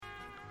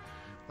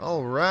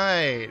All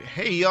right.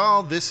 Hey,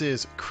 y'all. This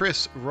is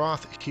Chris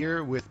Roth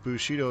here with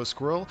Bushido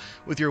Squirrel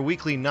with your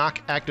weekly Knock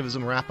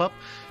Activism wrap-up.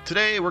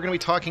 Today, we're going to be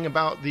talking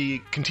about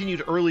the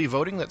continued early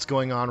voting that's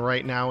going on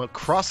right now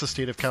across the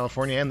state of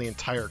California and the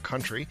entire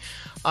country.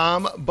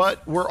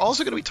 But we're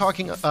also going to be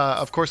talking,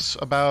 of course,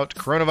 about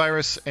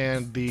coronavirus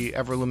and the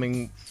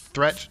ever-looming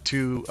threat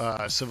to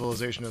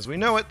civilization as we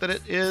know it that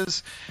it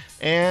is.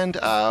 And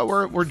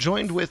we're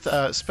joined with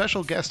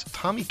special guest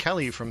Tommy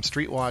Kelly from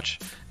Streetwatch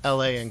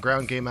LA and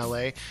Ground Game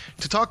LA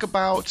to talk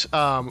about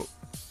an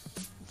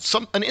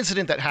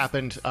incident that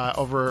happened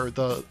over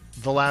the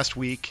last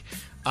week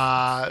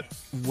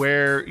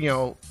where, you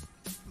know,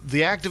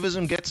 the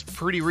activism gets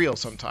pretty real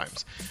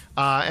sometimes.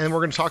 And we're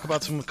going to talk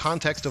about some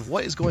context of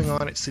what is going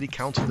on at City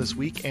Council this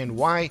week and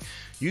why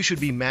you should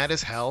be mad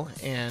as hell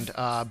and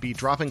be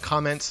dropping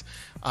comments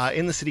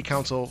in the City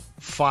Council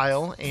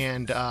file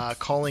and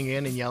calling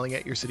in and yelling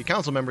at your City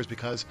Council members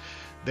because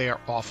they are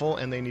awful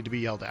and they need to be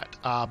yelled at.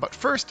 But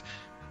first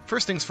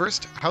things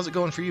first, how's it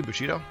going for you,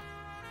 Bushido?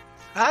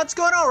 It's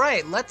going all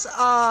right. Let's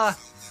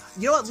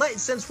you know what?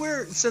 Since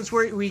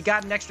we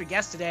got an extra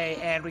guest today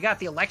and we got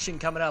the election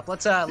coming up,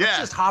 let's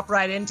just hop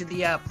right into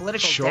the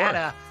political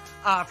data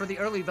for the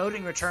early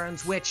voting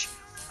returns, which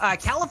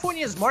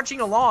California is marching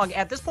along.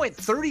 At this point,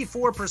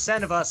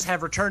 34% of us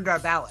have returned our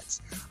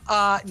ballots.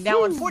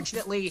 Now,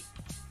 unfortunately,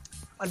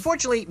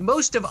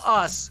 most of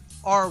us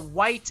are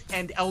white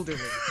and elderly,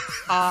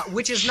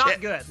 which is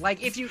not good.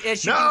 Like as you can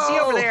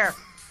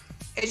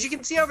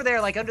see over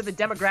there, like under the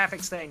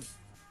demographics thing,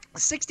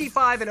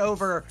 65 and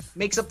over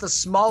makes up the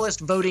smallest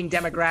voting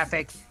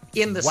demographic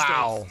in the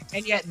state.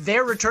 And yet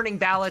they're returning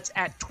ballots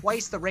at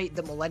twice the rate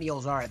that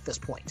millennials are at this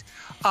point,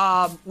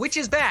 which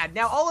is bad.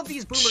 Now, all of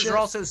these boomers are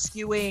also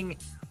skewing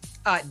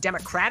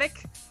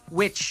Democratic,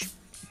 which,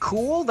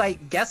 cool, I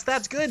guess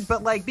that's good.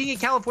 But, like, being a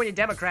California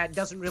Democrat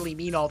doesn't really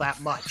mean all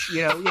that much.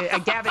 You know, a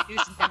Gavin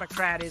Newsom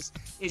Democrat is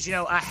you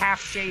know, a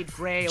half shade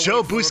gray.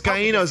 Joe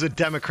Buscaino's a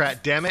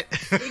Democrat, damn it.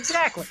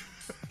 Exactly.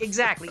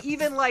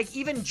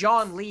 Even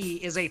John Lee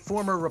is a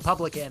former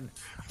Republican,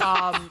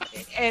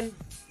 and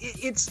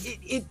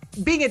it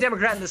being a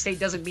Democrat in the state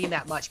doesn't mean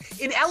that much.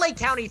 In LA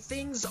County,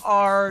 things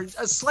are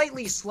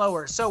slightly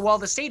slower. So while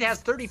the state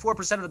has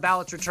 34% of the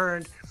ballots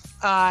returned,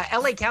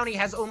 LA County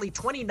has only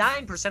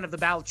 29% of the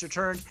ballots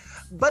returned.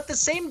 But the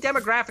same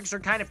demographics are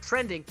kind of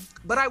trending.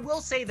 But I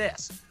will say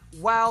this.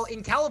 While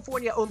in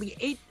California,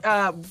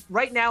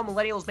 right now,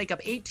 millennials make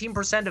up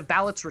 18% of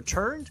ballots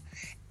returned.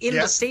 In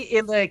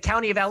the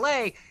county of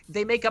LA,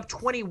 they make up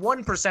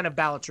 21% of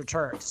ballots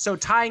returned. So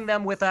tying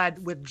them with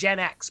Gen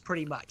X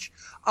pretty much,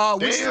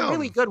 which is a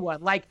really good one.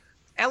 Like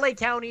LA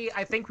County,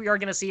 I think we are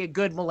going to see a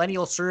good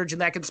millennial surge,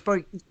 and that could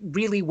speak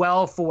really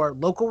well for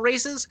local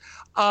races.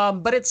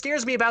 But it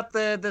scares me about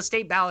the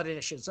state ballot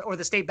initiatives or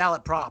the state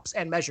ballot props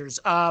and measures,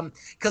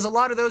 because a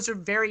lot of those are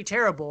very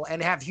terrible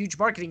and have huge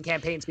marketing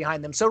campaigns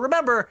behind them. So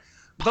remember,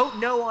 vote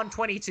no on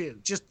 22.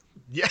 Just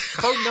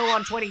vote no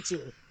on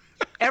 22.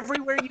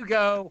 Everywhere you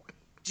go,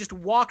 just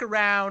walk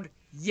around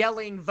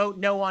yelling, vote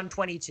no on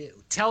 22.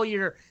 Tell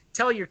your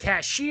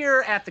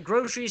cashier at the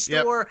grocery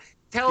store,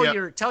 tell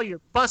your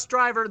bus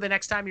driver the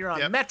next time you're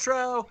on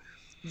Metro,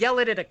 yell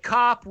it at a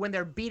cop when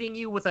they're beating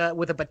you with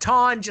a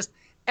baton. Just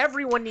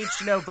everyone needs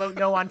to know, vote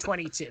no on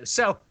 22.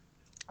 So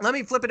let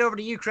me flip it over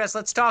to you, Chris.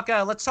 Let's talk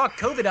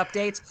COVID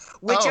updates,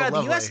 which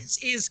the US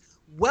is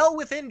well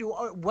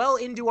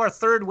into our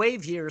third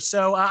wave here.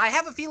 So I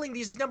have a feeling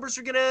these numbers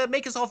are going to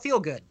make us all feel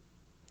good.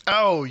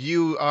 Oh,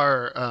 you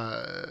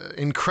are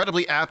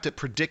incredibly apt at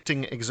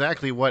predicting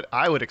exactly what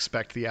I would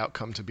expect the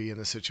outcome to be in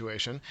this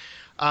situation.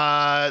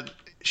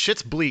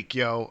 Shit's bleak,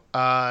 yo.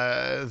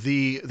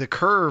 The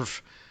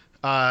curve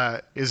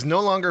is no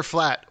longer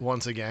flat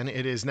once again.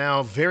 It is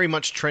now very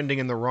much trending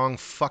in the wrong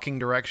fucking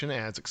direction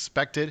as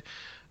expected,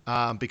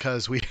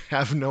 because we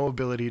have no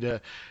ability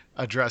to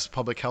address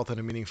public health in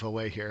a meaningful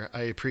way here.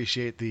 I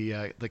appreciate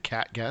the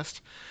cat guest.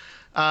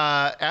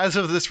 As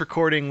of this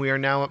recording, we are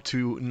now up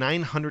to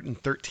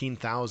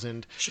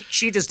 913,000.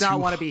 She does not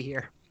want to be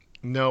here.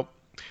 Nope.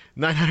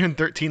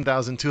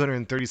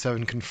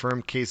 913,237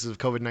 confirmed cases of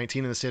COVID-19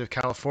 in the state of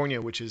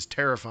California, which is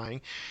terrifying.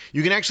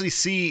 You can actually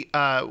see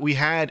we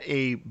had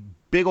a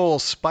big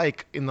old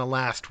spike in the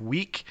last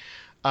week.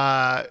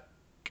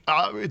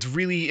 It's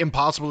really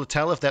impossible to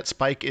tell if that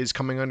spike is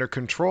coming under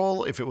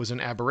control, if it was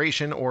an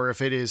aberration, or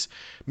if it is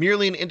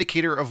merely an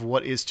indicator of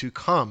what is to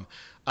come.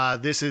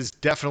 This is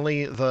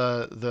definitely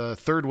the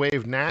third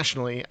wave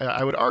nationally.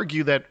 I would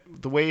argue that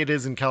the way it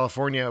is in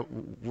California,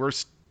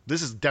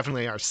 this is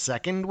definitely our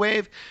second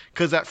wave,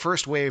 because that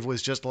first wave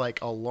was just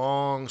like a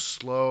long,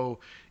 slow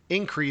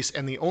increase,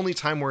 and the only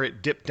time where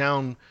it dipped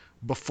down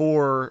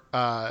before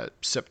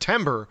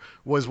September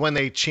was when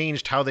they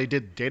changed how they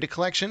did data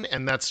collection,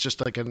 and that's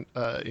just like an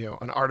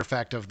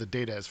artifact of the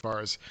data as far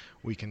as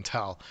we can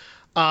tell.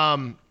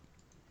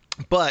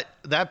 But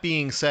that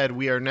being said,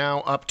 we are now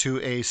up to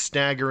a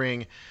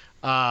staggering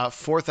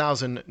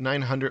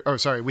 4,900. Oh,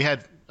 sorry, we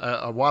had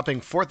a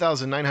whopping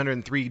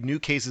 4,903 new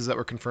cases that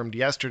were confirmed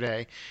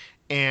yesterday,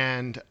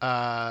 and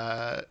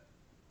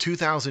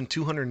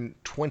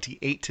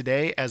 2,228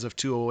 today as of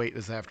 2:08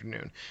 this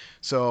afternoon.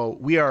 So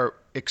we are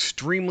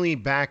extremely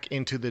back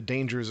into the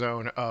danger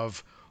zone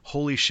of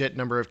holy shit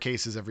number of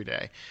cases every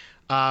day.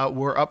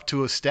 We're up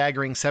to a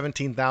staggering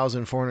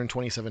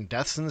 17,427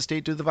 deaths in the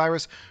state due to the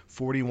virus,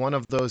 41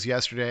 of those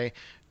yesterday,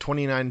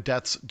 29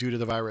 deaths due to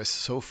the virus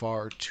so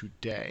far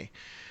today.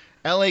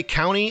 LA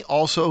County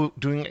also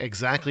doing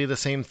exactly the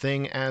same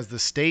thing as the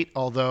state,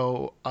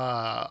 although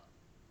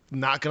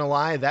not going to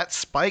lie, that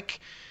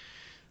spike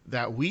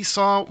that we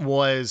saw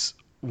was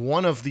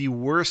one of the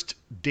worst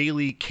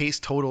daily case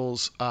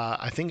totals.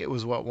 I think it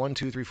was what, 1,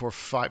 2, 3, 4,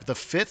 5, the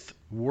fifth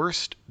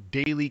worst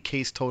daily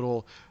case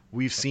total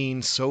we've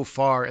seen so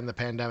far in the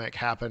pandemic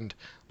happened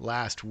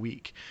last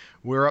week.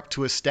 We're up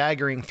to a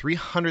staggering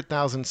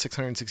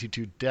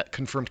 300,662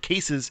 confirmed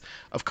cases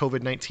of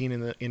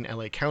COVID-19 in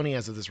LA County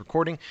as of this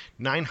recording.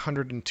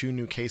 902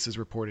 new cases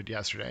reported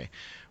yesterday.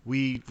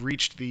 We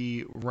reached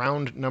the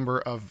round number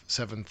of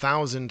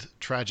 7,000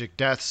 tragic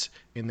deaths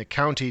in the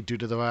county due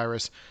to the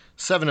virus,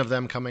 7 of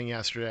them coming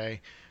yesterday.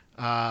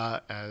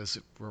 As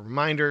a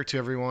reminder to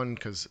everyone,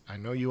 because I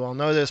know you all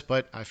know this,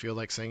 but I feel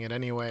like saying it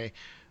anyway,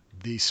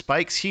 the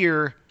spikes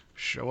here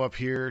show up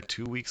here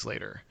 2 weeks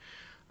later.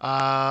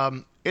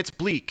 It's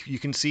bleak. You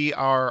can see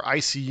our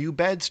ICU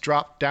beds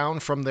dropped down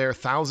from their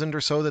 1,000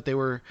 or so that they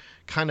were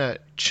kind of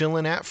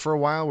chilling at for a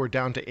while. We're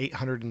down to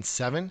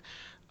 807.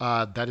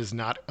 That is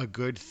not a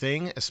good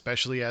thing,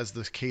 especially as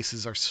the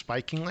cases are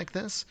spiking like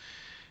this.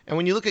 And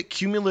when you look at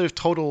cumulative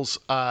totals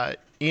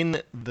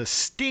in the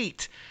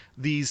state,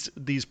 these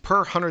per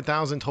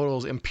 100,000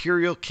 totals,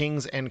 Imperial,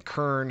 Kings, and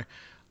Kern,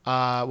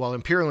 while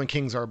Imperial and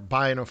Kings are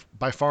by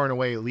far and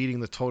away leading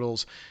the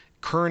totals,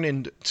 Kern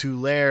and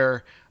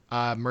Tulare,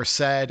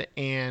 Merced,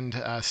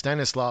 and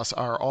Stanislaus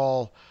are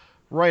all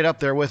right up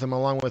there with them,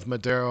 along with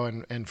Madero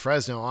and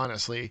Fresno,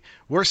 honestly.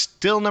 We're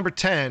still number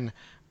 10,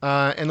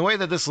 and the way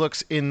that this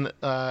looks in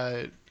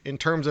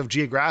terms of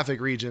geographic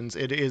regions,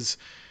 it is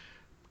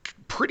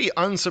pretty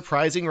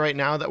unsurprising right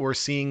now that we're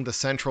seeing the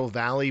Central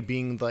Valley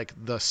being like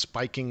the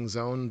spiking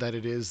zone that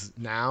it is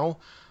now.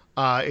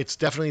 It's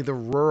definitely the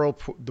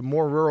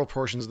more rural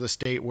portions of the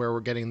state where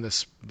we're getting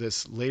this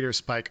later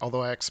spike,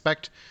 although I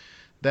expect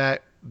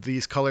that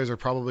these colors are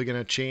probably going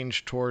to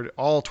change toward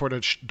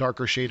a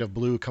darker shade of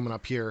blue coming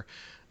up here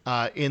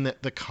in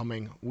the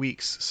coming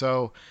weeks.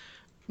 So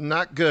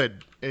not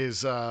good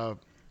is the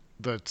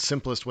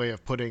simplest way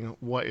of putting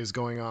what is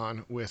going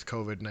on with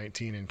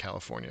COVID-19 in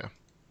California.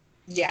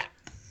 Yeah.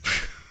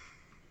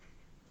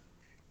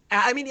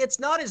 I mean, it's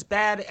not as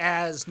bad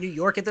as New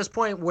York at this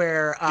point,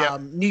 where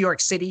New York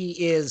City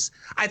is.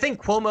 I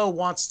think Cuomo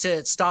wants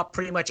to stop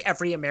pretty much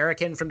every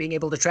American from being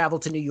able to travel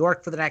to New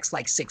York for the next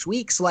 6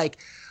 weeks.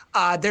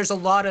 There's a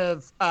lot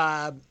of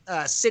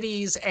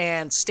cities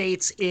and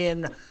states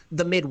in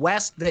the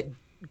Midwest that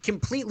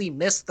completely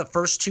missed the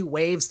first 2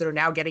 waves that are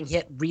now getting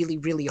hit really,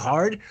 really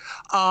hard.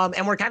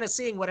 And we're kind of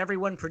seeing what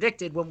everyone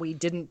predicted when we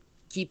didn't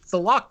keep the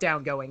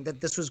lockdown going, that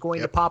this was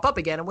going to pop up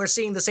again. And we're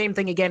seeing the same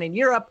thing again in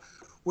Europe.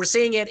 We're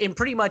seeing it in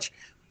pretty much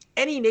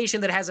any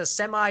nation that has a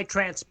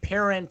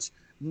semi-transparent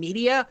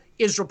media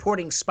is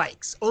reporting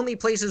spikes. Only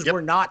places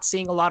we're not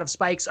seeing a lot of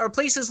spikes are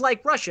places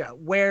like Russia,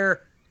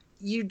 where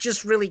you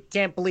just really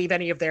can't believe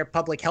any of their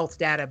public health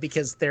data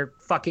because they're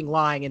fucking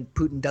lying and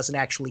Putin doesn't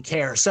actually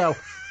care. So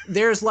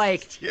there's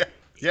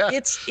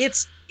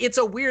it's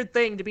a weird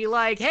thing to be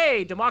like,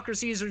 hey,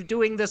 democracies are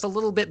doing this a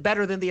little bit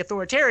better than the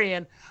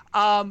authoritarian.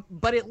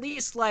 But at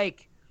least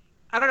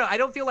I don't know. I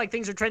don't feel like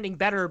things are trending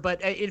better,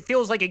 but it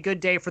feels like a good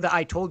day for the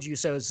I told you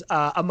so's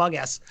among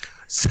us.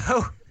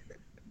 So,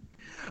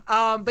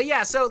 but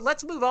yeah, so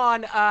let's move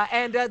on.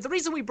 And the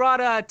reason we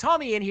brought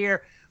Tommy in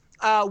here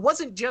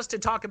wasn't just to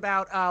talk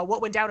about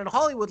what went down in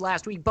Hollywood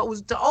last week, but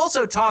was to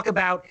also talk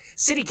about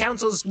City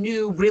Council's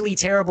new, really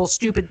terrible,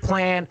 stupid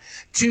plan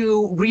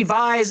to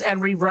revise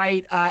and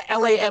rewrite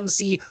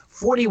LAMC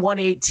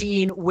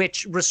 4118,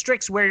 which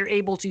restricts where you're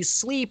able to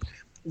sleep,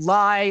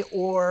 lie,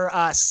 or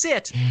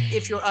sit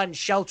if you're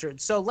unsheltered.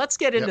 So let's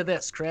get into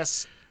this,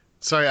 Chris.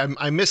 Sorry, I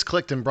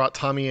misclicked and brought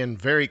Tommy in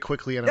very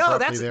quickly and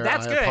abruptly there.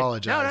 That's good.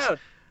 Apologize. No.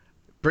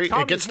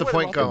 It gets the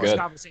point going. This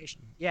conversation.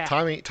 Yeah.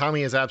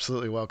 Tommy is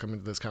absolutely welcome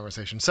into this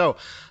conversation. So,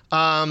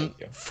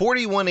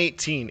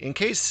 4118, in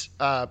case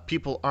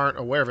people aren't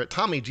aware of it,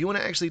 Tommy, do you want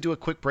to actually do a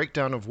quick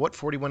breakdown of what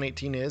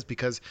 4118 is?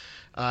 Because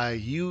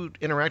you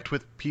interact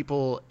with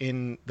people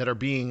that are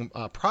being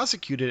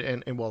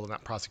prosecuted and well,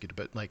 not prosecuted,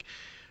 but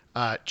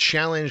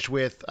challenged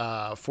with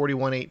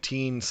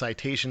 4118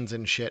 citations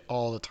and shit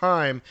all the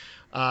time.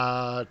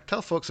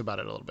 Tell folks about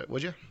it a little bit,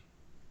 would you?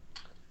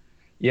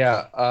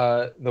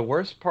 Yeah, the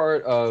worst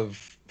part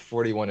of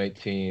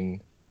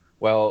 4118,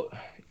 well,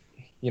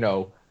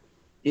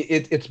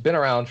 it's been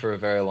around for a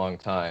very long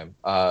time.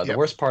 The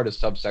worst part is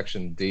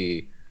subsection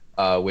D,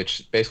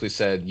 which basically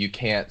said you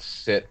can't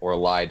sit or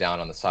lie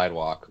down on the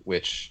sidewalk,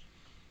 which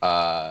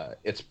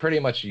it's pretty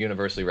much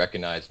universally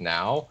recognized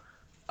now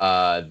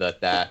that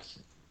that's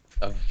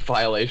a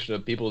violation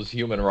of people's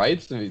human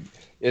rights. I mean,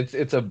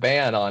 it's a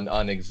ban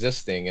on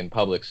existing in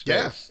public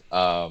space.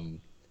 Yeah.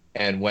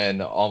 And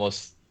when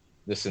almost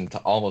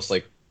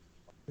like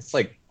it's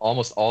like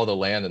almost all the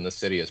land in the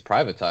city is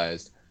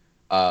privatized,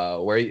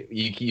 where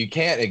you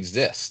can't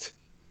exist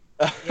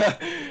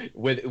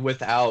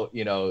without,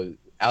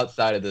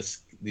 outside of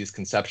these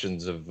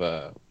conceptions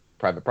of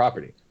private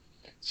property.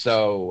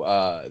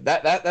 So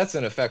that's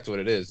in effect what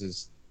it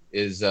is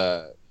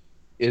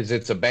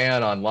it's a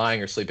ban on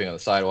lying or sleeping on the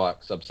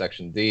sidewalk,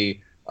 subsection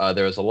D.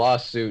 There was a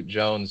lawsuit,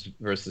 Jones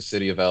versus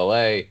City of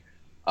LA.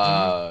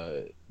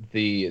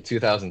 The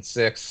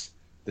 2006,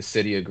 the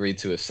city agreed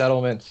to a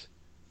settlement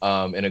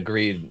and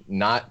agreed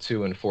not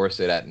to enforce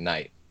it at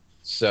night.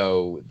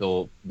 So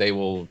there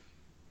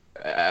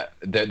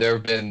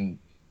have been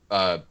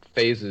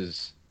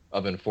phases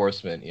of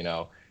enforcement,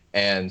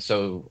 and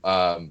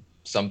so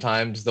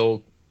sometimes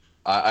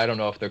I don't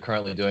know if they're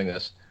currently doing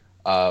this.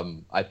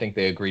 I think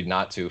they agreed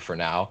not to for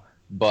now,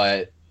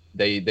 but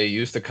they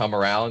used to come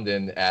around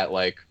and at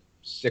like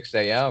 6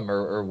 a.m.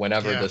 or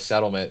whenever the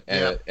settlement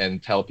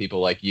and tell people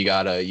like you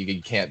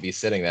can't be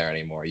sitting there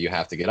anymore. You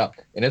have to get up,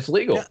 and it's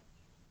legal.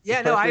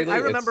 I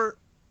remember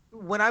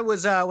when I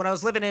was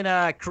living in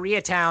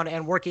Koreatown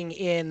and working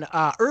in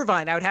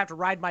Irvine, I would have to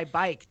ride my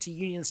bike to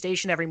Union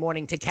Station every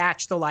morning to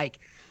catch the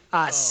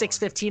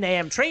 6:15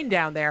 a.m. train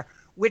down there,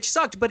 which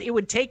sucked, but it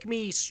would take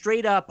me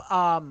straight up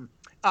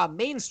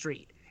Main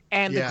Street.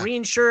 And the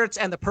green shirts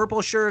and the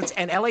purple shirts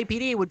and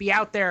LAPD would be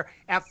out there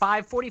at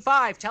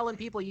 5:45 telling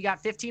people you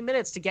got 15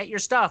 minutes to get your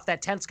stuff.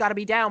 That tent's got to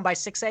be down by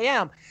 6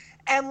 a.m.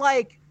 And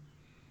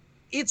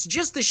it's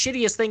just the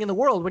shittiest thing in the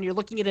world when you're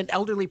looking at an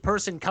elderly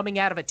person coming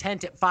out of a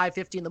tent at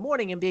 5:50 in the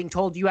morning and being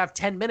told you have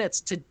 10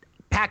 minutes to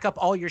pack up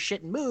all your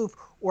shit and move,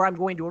 or I'm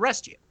going to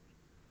arrest you.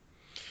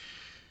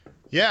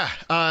 Yeah.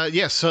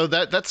 So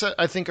that's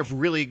I think a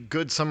really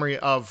good summary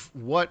of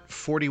what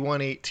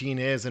 4118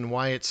 is and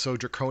why it's so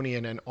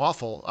draconian and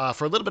awful.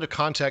 For a little bit of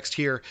context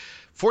here,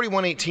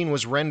 4118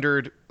 was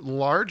rendered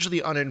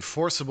largely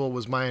unenforceable,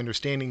 was my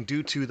understanding,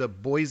 due to the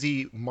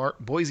Boise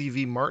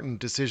v. Martin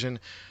decision,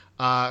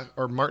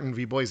 or Martin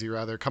v. Boise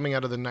rather, coming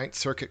out of the Ninth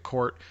Circuit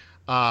Court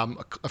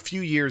a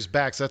few years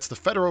back. So that's the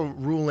federal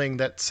ruling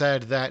that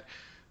said that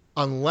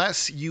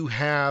unless you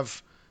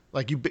have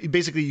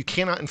you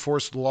cannot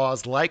enforce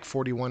laws like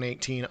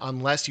 4118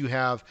 unless you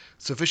have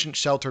sufficient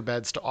shelter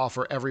beds to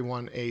offer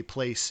everyone a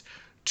place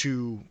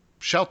to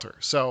shelter.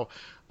 So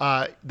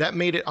that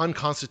made it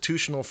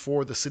unconstitutional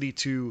for the city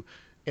to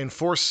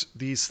enforce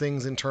these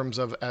things in terms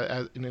of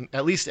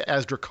at least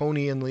as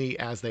draconianly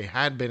as they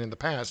had been in the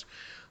past.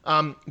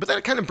 But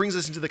that kind of brings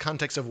us into the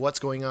context of what's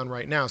going on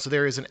right now. So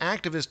there is an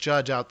activist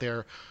judge out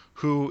there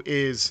who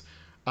is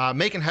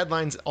making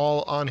headlines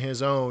all on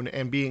his own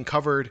and being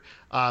covered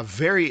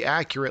very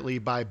accurately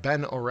by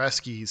Ben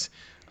Oreskes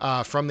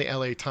from the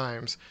LA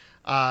Times.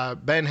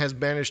 Ben has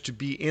managed to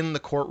be in the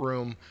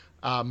courtroom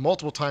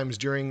multiple times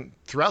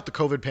throughout the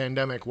COVID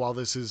pandemic while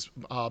this is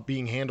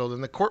being handled.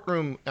 In the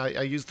courtroom,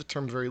 I use the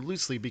term very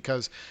loosely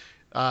because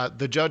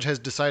the judge has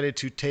decided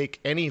to take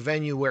any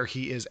venue where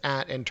he is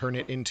at and turn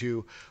it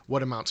into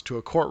what amounts to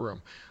a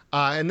courtroom.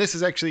 And this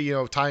is actually,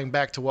 tying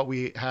back to what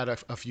we had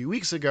a few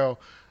weeks ago.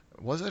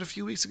 Was it a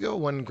few weeks ago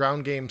when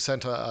Ground Game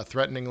sent a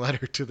threatening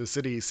letter to the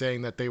city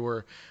saying that they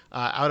were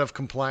out of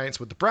compliance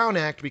with the Brown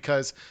Act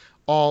because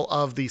all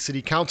of the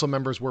city council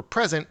members were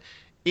present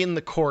in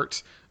the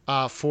court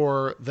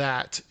for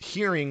that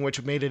hearing,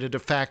 which made it a de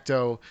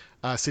facto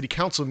city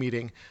council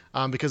meeting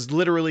because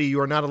literally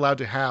you are not allowed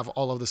to have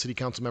all of the city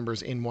council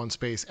members in one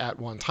space at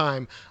one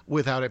time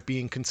without it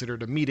being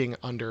considered a meeting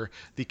under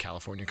the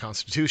California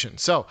Constitution.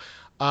 So,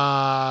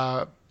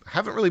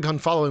 haven't really been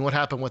following what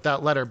happened with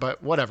that letter,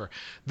 but whatever.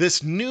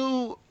 This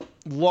new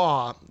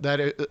law,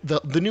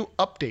 the new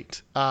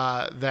update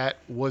that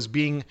was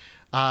being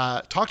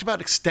talked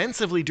about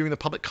extensively during the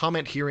public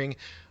comment hearing,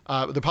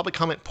 the public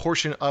comment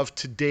portion of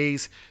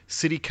today's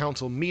city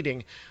council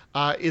meeting,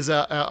 is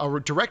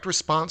a direct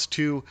response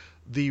to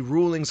the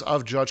rulings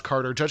of Judge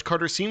Carter. Judge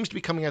Carter seems to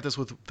be coming at this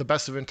with the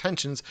best of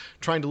intentions,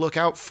 trying to look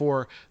out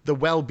for the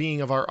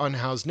well-being of our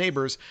unhoused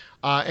neighbors,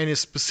 and is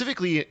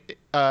specifically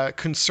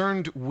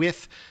concerned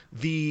with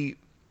the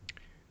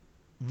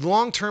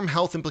long-term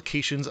health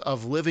implications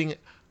of living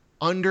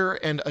under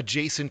and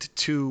adjacent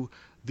to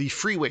the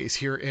freeways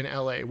here in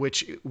LA,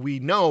 which we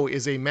know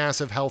is a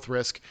massive health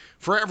risk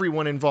for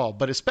everyone involved,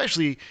 but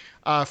especially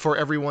for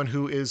everyone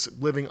who is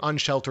living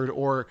unsheltered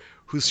or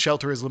whose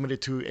shelter is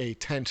limited to a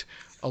tent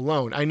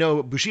alone. I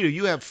know, Bushido,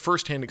 you have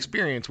firsthand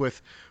experience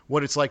with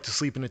what it's like to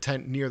sleep in a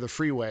tent near the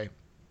freeway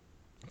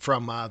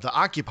from the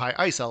Occupy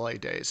ICE LA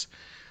days,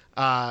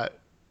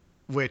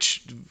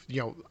 which,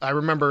 I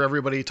remember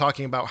everybody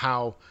talking about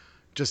how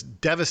just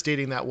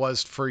devastating that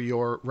was for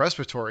your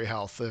respiratory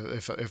health,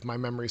 if my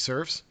memory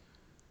serves.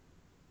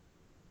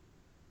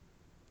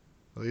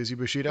 Is you,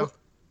 Bushido?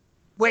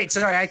 Wait,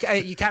 sorry,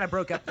 you kind of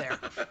broke up there.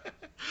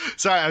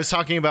 Sorry, I was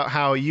talking about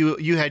how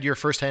you had your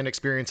firsthand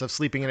experience of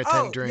sleeping in a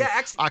tent during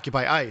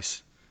Occupy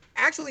ICE.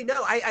 Actually,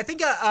 no. I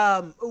think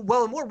a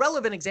more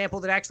relevant example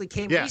that actually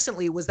came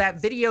recently was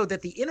that video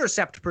that The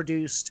Intercept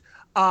produced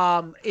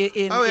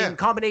in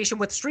combination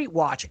with Street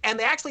Watch. And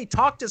they actually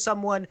talked to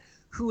someone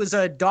who is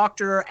a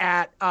doctor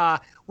at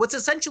what's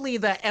essentially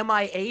the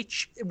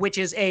MIH, which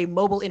is a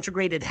mobile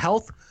integrated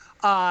health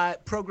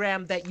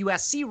program that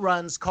USC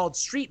runs called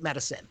Street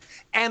Medicine.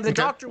 And the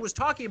doctor was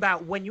talking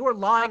about when you're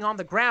lying on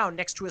the ground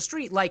next to a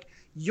street, like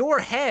your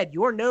head,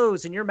 your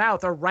nose, and your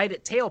mouth are right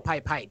at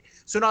tailpipe height.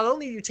 So not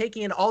only are you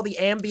taking in all the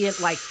ambient,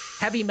 like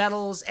heavy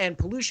metals and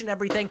pollution,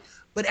 everything,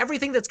 but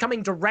everything that's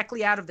coming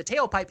directly out of the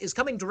tailpipe is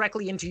coming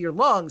directly into your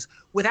lungs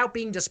without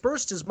being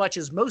dispersed as much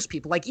as most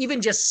people. Like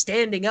even just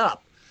standing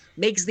up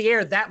makes the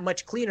air that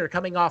much cleaner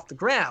coming off the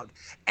ground.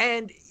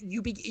 And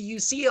you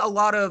see a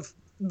lot of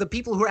the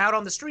people who are out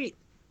on the street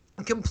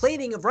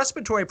complaining of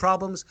respiratory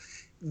problems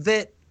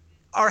that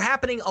are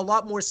happening a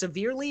lot more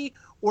severely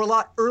or a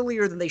lot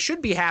earlier than they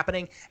should be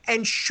happening,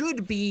 and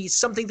should be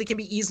something that can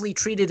be easily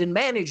treated and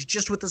managed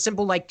just with a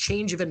simple like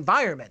change of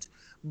environment.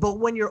 But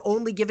when you're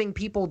only giving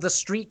people the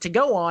street to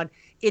go on,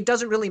 it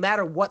doesn't really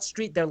matter what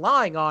street they're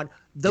lying on.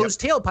 Those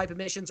tailpipe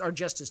emissions are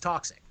just as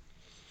toxic.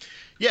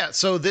 Yeah,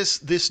 so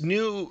this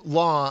new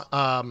law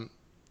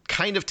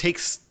kind of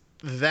takes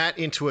that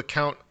into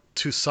account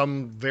to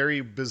some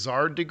very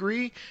bizarre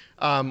degree,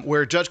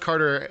 where Judge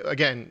Carter,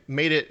 again,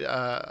 made it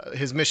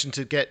his mission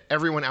to get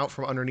everyone out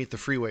from underneath the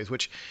freeways,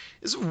 which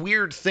is a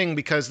weird thing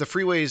because the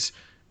freeways,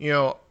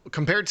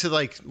 compared to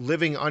like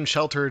living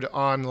unsheltered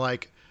on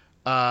like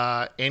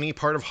any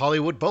part of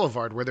Hollywood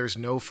Boulevard where there's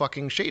no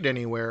fucking shade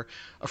anywhere,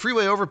 a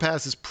freeway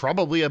overpass is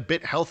probably a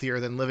bit healthier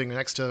than living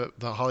next to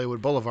the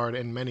Hollywood Boulevard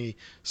in many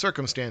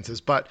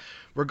circumstances. But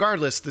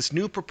regardless, this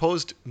new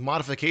proposed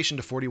modification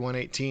to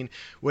 4118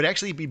 would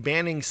actually be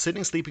banning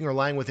sitting, sleeping, or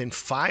lying within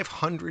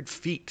 500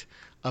 feet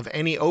of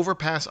any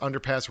overpass,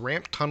 underpass,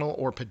 ramp, tunnel,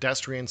 or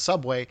pedestrian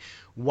subway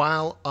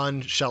while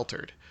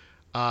unsheltered,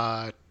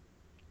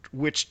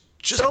 which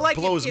just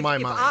blows my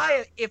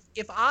mind.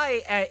 If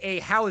I, a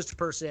housed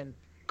person,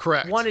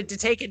 correct, wanted to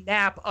take a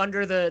nap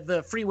under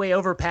the freeway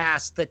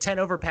overpass, the 10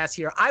 overpass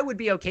here, I would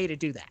be okay to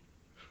do that.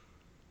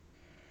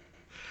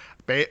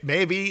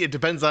 Maybe it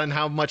depends on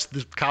how much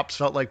the cops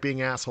felt like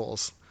being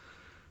assholes.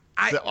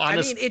 I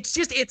mean, it's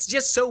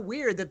just so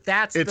weird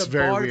that's the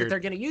bar that they're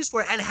going to use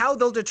for it, and how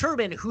they'll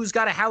determine who's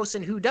got a house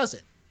and who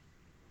doesn't.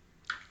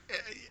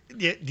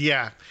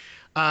 Yeah.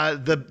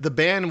 The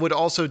ban would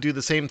also do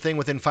the same thing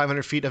within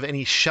 500 feet of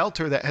any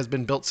shelter that has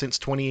been built since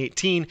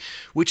 2018,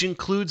 which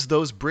includes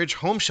those bridge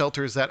home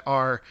shelters that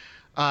are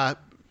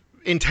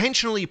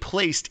intentionally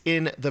placed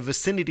in the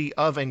vicinity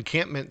of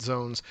encampment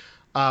zones,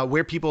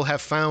 where people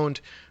have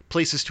found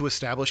places to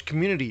establish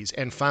communities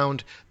and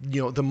found,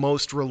 the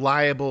most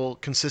reliable,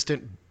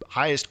 consistent,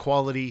 highest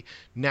quality,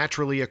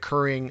 naturally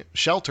occurring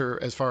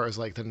shelter as far as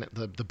like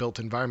the built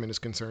environment is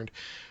concerned,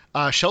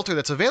 shelter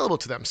that's available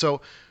to them.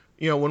 So,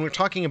 when we're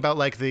talking about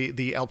like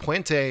the El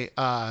Puente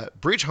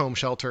bridge home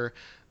shelter,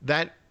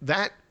 that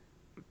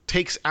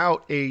takes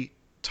out a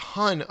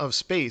ton of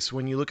space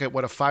when you look at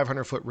what a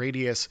 500-foot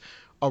radius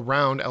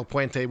around El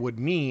Puente would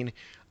mean,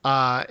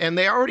 and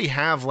they already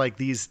have like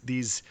these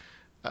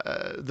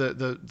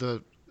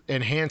the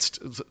enhanced,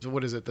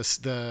 what is it?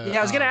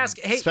 I was gonna ask.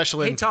 Hey,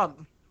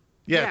 Tom.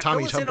 Yeah,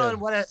 Tommy, fill us in on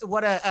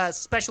what a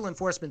special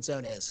enforcement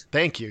zone is.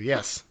 Thank you.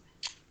 Yes.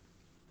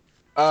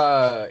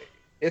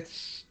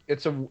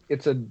 It's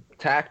a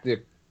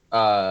tactic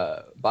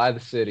by the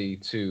city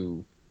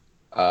to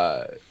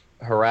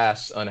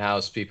harass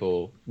unhoused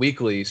people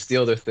weekly,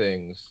 steal their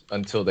things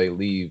until they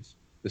leave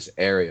this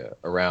area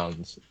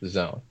around the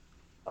zone.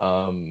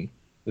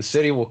 The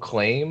city will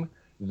claim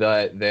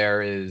that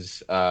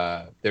there's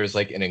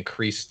like an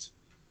increased,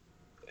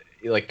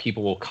 like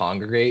people will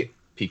congregate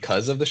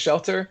because of the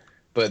shelter,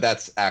 but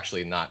that's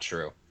actually not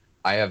true.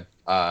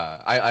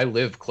 I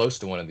live close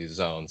to one of these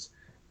zones,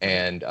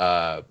 and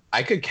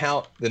I could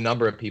count the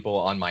number of people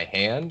on my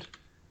hand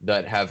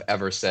that have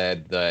ever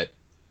said that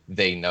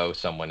they know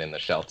someone in the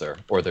shelter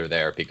or they're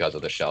there because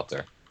of the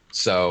shelter.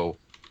 So,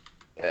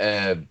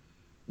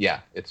 yeah,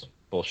 it's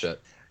bullshit.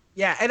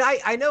 Yeah, and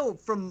I know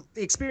from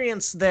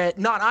experience that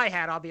not I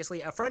had,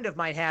 obviously, a friend of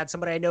mine had,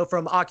 somebody I know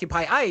from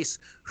Occupy ICE,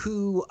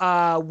 who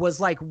was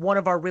like one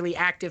of our really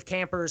active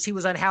campers. He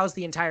was unhoused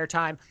the entire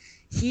time.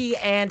 He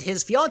and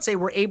his fiance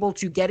were able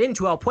to get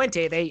into El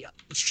Puente.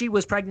 She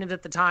was pregnant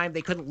at the time.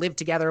 They couldn't live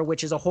together,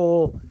 which is a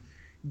whole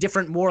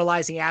different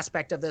moralizing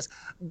aspect of this.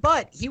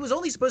 But he was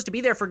only supposed to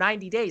be there for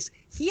 90 days.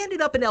 He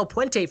ended up in El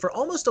Puente for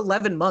almost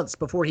 11 months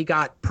before he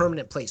got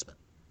permanent placement.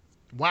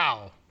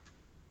 Wow.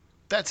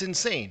 That's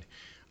insane.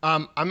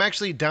 I'm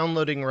actually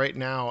downloading right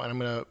now, and I'm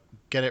going to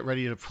get it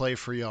ready to play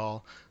for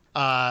y'all,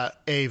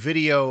 a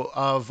video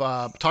of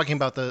talking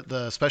about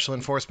the special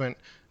enforcement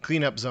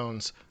cleanup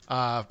zones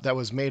that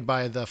was made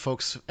by the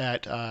folks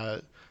at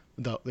it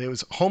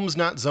was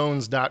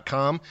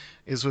homesnotzones.com.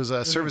 This was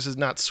a Services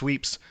Not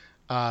Sweeps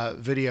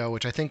video,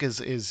 which I think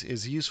is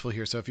useful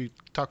here. So if you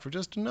talk for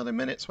just another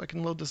minute so I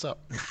can load this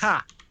up.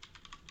 Ha!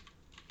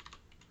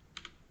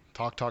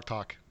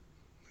 Talk.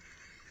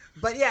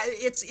 But yeah,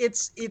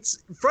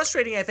 it's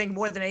frustrating, I think,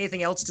 more than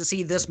anything else, to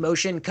see this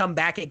motion come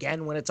back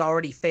again when it's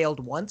already failed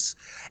once.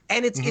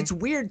 And it's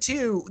weird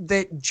too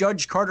that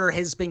Judge Carter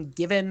has been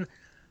given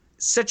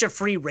such a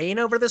free rein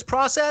over this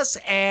process,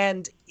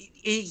 and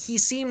he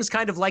seems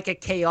kind of like a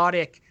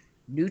chaotic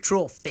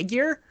neutral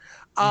figure.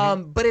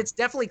 But it's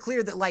definitely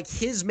clear that like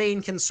his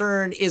main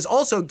concern is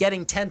also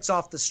getting tents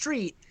off the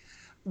street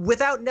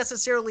without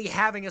necessarily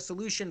having a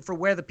solution for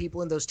where the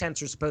people in those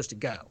tents are supposed to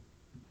go.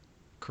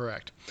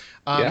 Correct.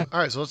 Yeah. All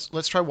right, so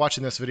let's try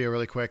watching this video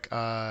really quick.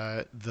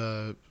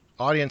 The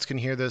audience can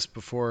hear this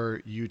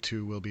before you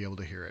two will be able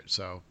to hear it,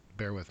 so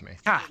bear with me.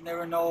 Ah. You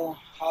never know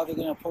how they're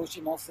going to approach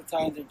you. Most of the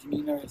time, their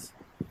demeanor is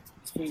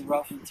pretty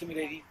rough,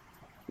 intimidating.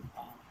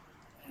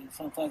 And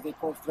sometimes they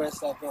pose threats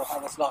that they'll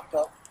have us locked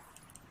up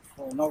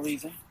for no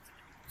reason.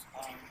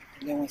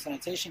 And then when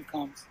sanitation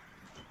comes,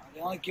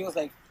 they only give us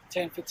like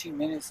 10, 15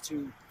 minutes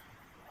to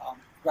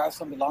grab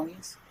some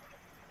belongings.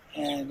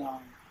 And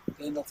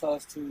then they'll tell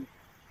us to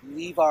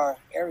leave our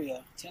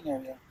area, tent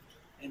area,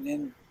 and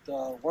then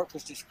the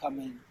workers just come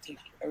and take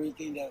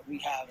everything that we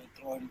have and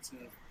throw it into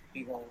a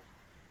big old,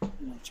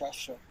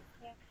 trash truck.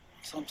 Yeah.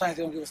 Sometimes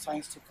they don't give us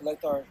time to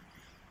collect our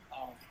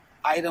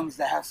items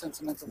that have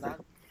sentimental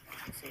value.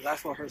 So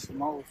that's what hurts the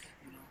most.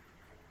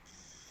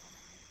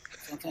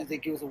 Sometimes they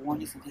give us a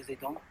warning, sometimes they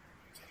don't.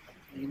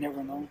 And you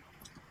never know.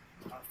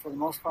 For the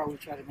most part, we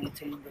try to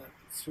maintain the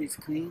streets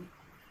clean,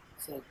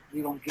 so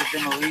we don't give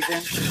them a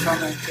reason to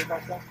come and take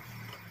our stuff.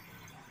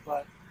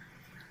 But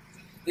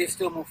they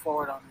still move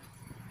forward on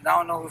it. And I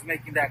don't know who's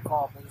making that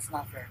call, but it's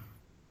not fair.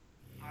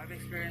 I've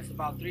experienced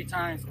about 3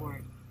 times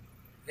where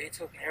they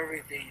took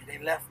everything. They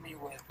left me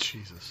with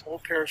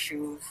old pair of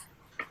shoes,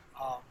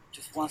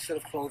 just one set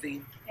of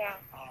clothing. Yeah.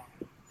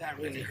 That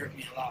really hurt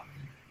me a lot.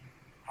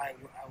 I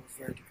was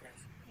very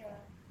depressed. Yeah.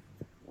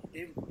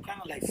 They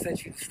kind of like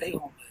set you to stay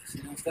homeless.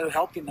 Instead of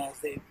helping us,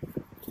 they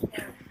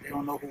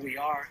don't know who we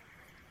are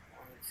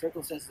or the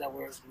circumstances that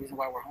were the reason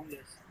why we're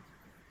homeless.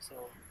 So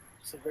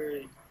it's a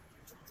very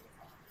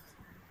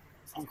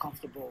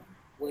uncomfortable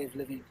way of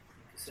living,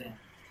 to say.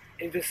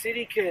 If the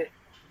city could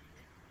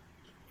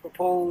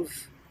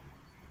propose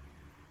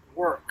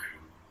work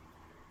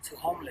to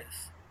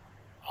homeless,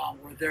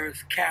 where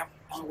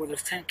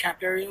there's tent camp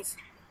areas,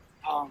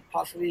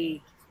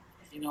 possibly,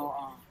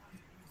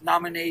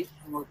 nominate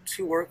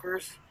 2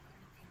 workers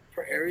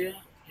per area,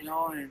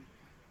 and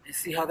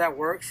see how that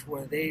works,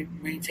 where they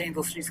maintain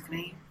those streets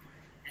clean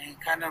and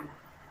kind of,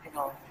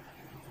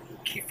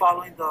 keep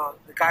following the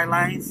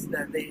guidelines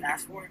that they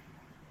ask for.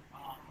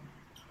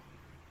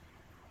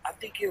 I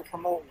think it'll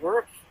promote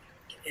work,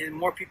 and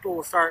more people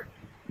will start,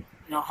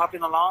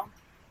 hopping along.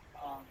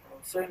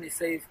 It'll certainly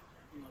save,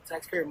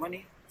 taxpayer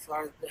money as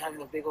far as having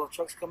the big old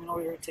trucks coming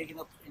over here taking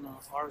up,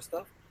 our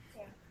stuff.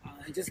 Yeah.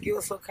 And just give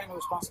us some kind of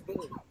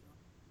responsibility.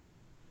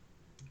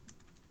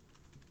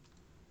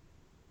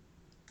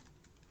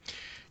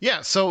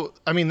 Yeah, so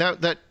I mean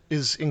that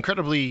is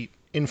incredibly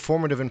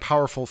informative and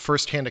powerful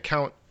firsthand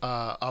account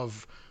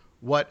of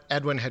what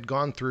Edwin had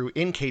gone through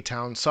in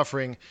K-Town,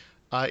 suffering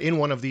in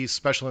one of these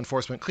special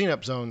enforcement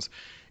cleanup zones.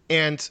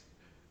 And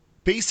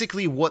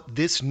basically what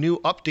this new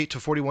update to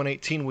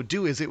 4118 would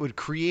do is it would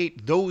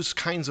create those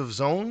kinds of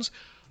zones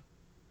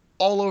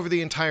all over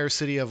the entire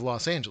city of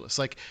Los Angeles.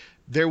 Like,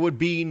 there would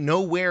be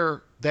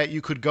nowhere that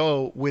you could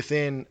go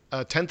within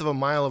a 1/10 of a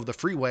mile of the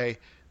freeway,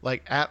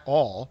 like, at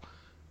all,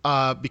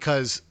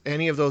 because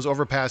any of those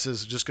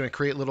overpasses are just going to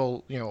create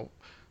little,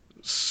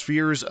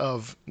 spheres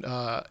of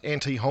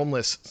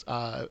anti-homeless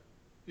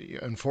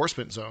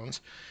enforcement zones.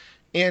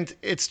 And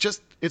it's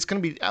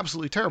going to be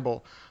absolutely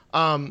terrible.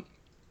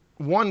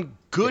 One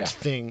good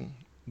thing,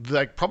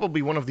 like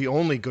probably one of the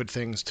only good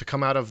things to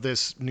come out of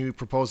this new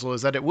proposal,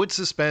 is that it would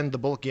suspend the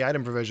bulky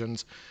item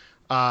provisions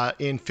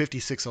in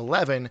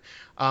 5611.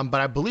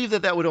 But I believe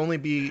that would only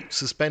be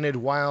suspended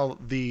while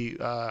the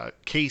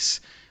case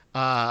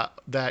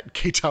that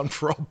K-Town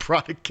for All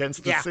brought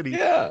against the city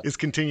is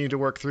continuing to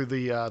work through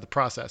the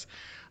process.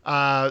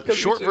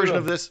 Short version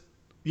of this.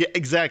 Yeah,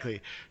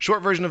 exactly.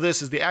 Short version of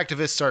this is the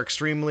activists are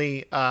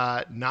extremely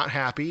not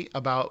happy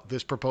about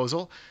this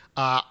proposal.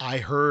 I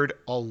heard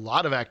a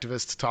lot of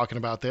activists talking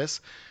about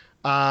this.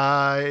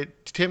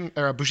 Tim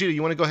or Bushido,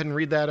 you want to go ahead and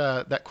read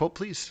that quote,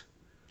 please?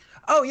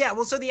 Oh yeah.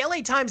 Well, so the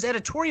LA Times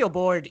editorial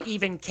board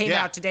even came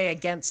out today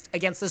against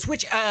this,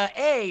 which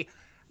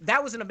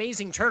that was an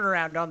amazing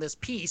turnaround on this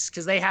piece,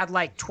 because they had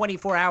like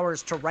 24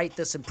 hours to write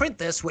this and print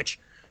this, which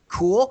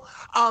cool.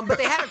 But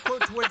they had a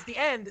quote towards the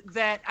end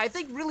that I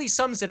think really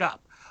sums it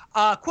up.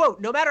 Quote,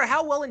 "No matter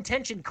how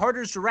well-intentioned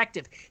Carter's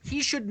directive,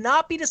 he should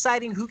not be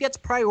deciding who gets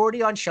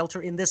priority on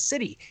shelter in this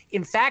city.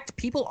 In fact,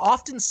 people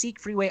often seek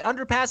freeway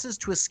underpasses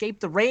to escape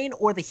the rain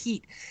or the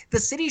heat. The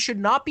city should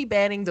not be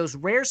banning those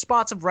rare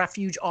spots of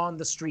refuge on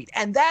the street."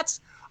 And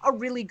that's a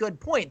really good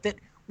point, that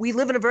we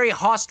live in a very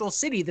hostile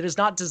city that is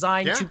not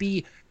designed to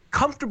be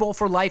comfortable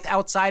for life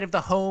outside of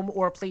the home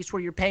or a place where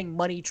you're paying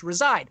money to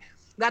reside.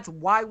 That's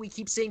why we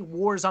keep seeing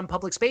wars on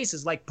public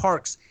spaces like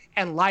parks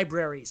and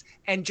libraries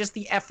and just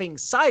the effing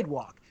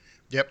sidewalk.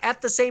 Yep.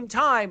 At the same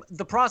time,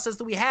 the process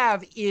that we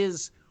have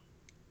is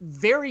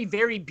very,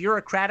 very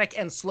bureaucratic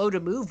and slow to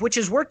move, which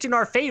has worked in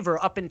our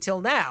favor up until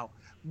now.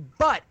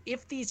 But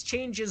if these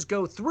changes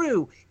go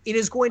through, it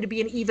is going to be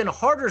an even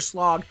harder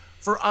slog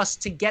for us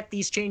to get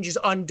these changes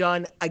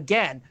undone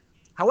again.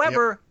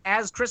 However,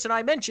 as Chris and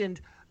I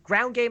mentioned,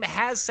 Ground Game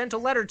has sent a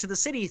letter to the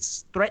city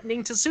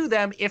threatening to sue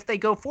them if they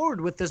go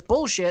forward with this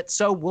bullshit.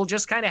 So we'll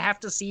just kind of have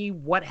to see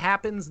what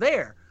happens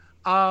there.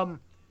 I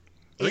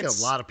think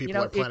a lot of people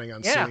are planning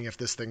on suing if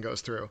this thing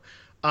goes through.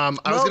 I was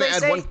going to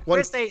add one.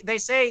 Chris, they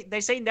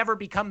say never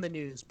become the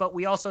news, but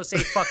we also say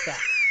fuck that.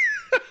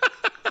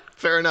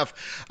 Fair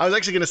enough. I was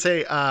actually going to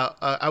say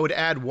I would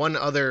add one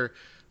other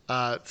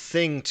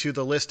thing to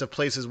the list of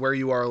places where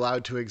you are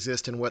allowed to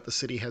exist and what the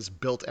city has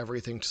built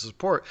everything to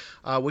support,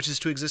 which is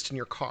to exist in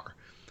your car.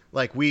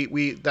 Like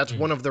that's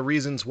one of the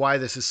reasons why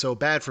this is so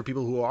bad for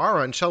people who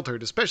are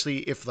unsheltered, especially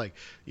if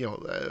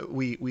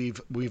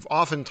we've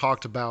often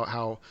talked about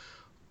how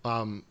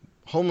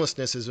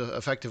homelessness is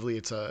effectively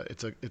it's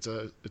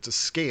a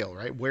scale,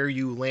 right? Where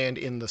you land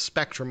in the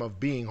spectrum of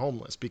being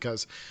homeless,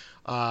 because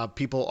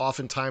people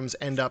oftentimes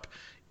end up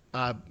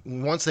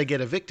once they get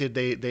evicted,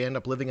 they end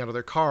up living out of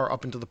their car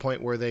up until the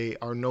point where they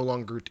are no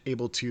longer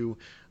able to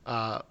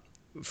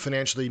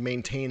financially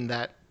maintain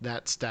that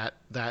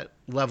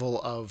level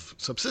of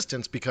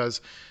subsistence, because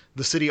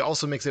the city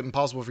also makes it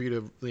impossible for you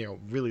to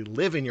really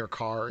live in your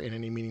car in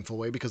any meaningful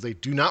way, because they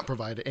do not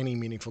provide any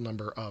meaningful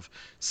number of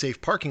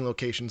safe parking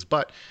locations.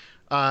 But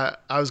I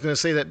was going to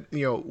say that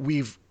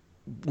we've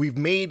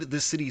made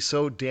this city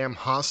so damn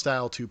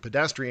hostile to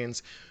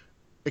pedestrians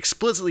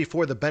explicitly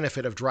for the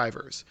benefit of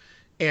drivers,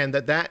 and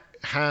that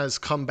has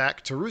come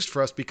back to roost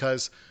for us,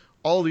 because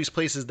all of these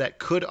places that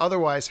could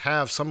otherwise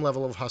have some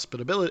level of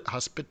hospitability.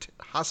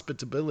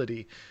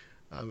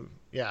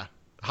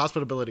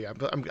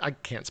 I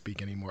can't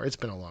speak anymore. It's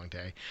been a long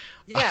day.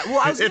 Yeah,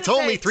 well, it's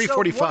only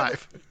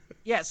 3:45.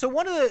 So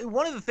one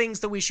of the things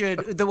that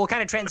we'll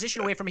kind of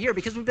transition away from here,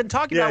 because we've been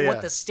talking about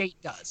what the state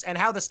does and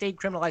how the state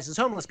criminalizes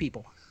homeless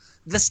people.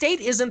 The state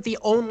isn't the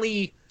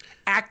only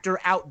actor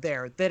out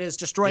there that is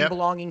destroying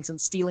belongings and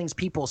stealing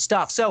people's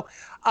stuff. So,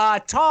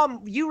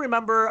 Tom, you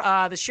remember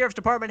the sheriff's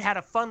department had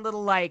a fun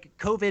little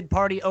COVID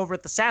party over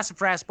at the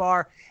Sassafras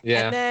bar.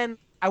 Yeah. And then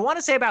I want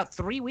to say about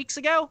 3 weeks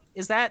ago.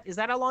 Is that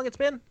how long it's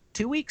been?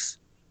 2 weeks?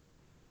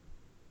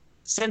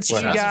 Since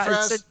what, you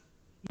Sassafras?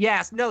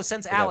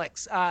 Since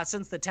Alex,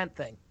 since the tent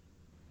thing.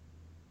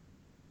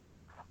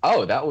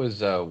 Oh, that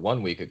was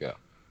 1 week ago.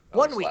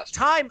 1 week.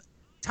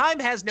 Time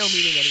has no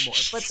meaning anymore.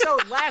 But so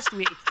last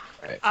week,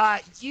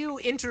 right. You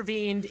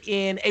intervened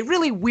in a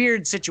really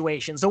weird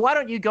situation. So why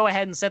don't you go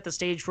ahead and set the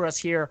stage for us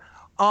here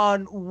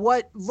on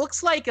what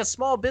looks like a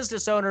small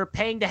business owner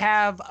paying to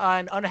have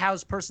an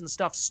unhoused person's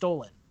stuff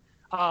stolen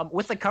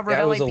with the cover of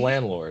LAPD? It was a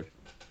landlord.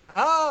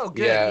 Oh,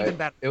 good. Yeah, even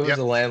better. It was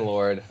a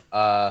landlord.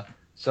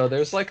 So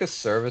there's a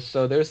service.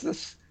 So there's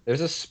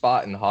a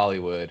spot in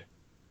Hollywood.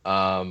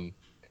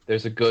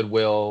 There's a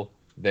Goodwill.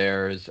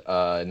 There's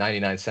a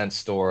 99-cent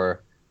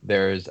store.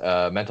 There's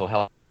a mental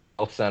health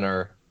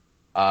center.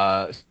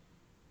 So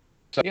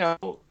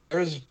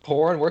there's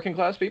poor and working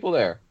class people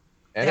there,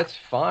 and it's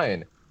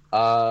fine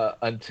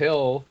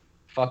until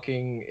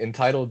fucking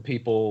entitled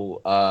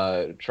people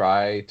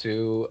try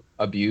to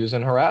abuse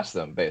and harass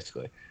them,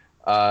 basically.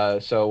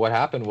 So what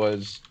happened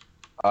was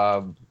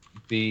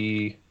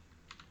the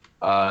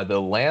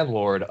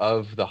landlord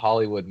of the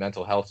Hollywood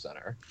Mental Health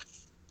Center.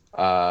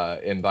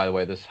 And by the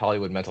way, this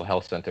Hollywood Mental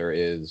Health Center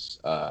is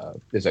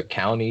a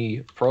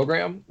county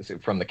program. It's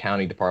from the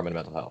county Department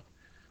of Mental Health.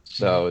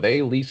 So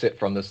they lease it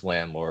from this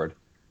landlord.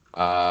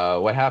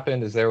 What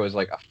happened is there was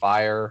a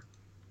fire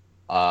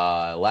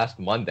last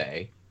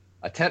Monday.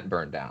 A tent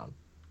burned down.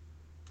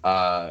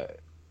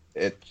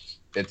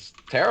 It's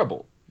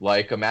terrible.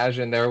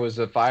 Imagine there was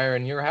a fire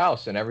in your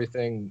house and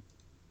everything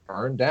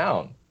burned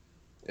down.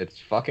 It's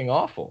fucking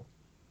awful.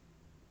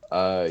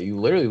 You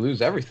literally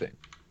lose everything.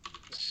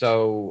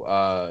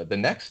 So the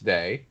next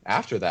day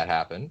after that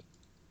happened,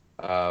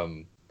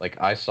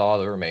 I saw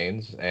the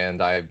remains, and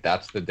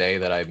that's the day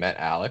that I met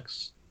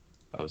Alex.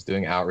 I was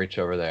doing outreach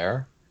over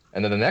there.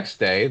 And then the next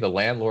day, the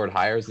landlord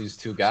hires these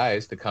two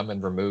guys to come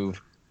and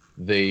remove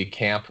the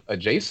camp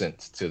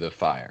adjacent to the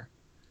fire.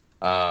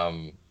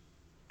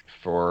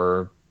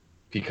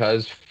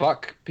 Because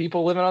fuck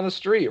people living on the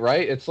street,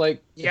 right? It's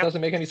it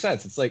doesn't make any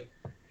sense. It's like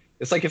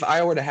if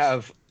I were to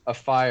have a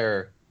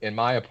fire in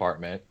my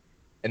apartment,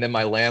 and then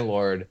my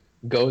landlord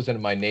goes into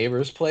my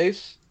neighbor's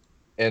place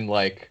and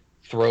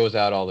throws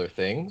out all their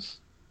things.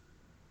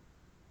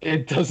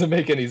 It doesn't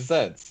make any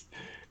sense.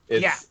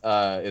 It's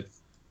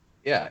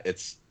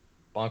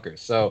bonkers.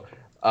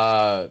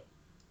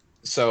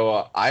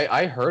 So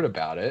I heard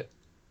about it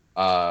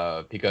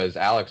because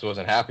Alex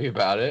wasn't happy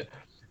about it.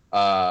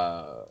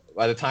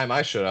 By the time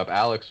I showed up,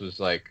 Alex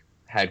was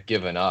had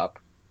given up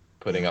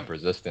putting up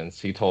resistance.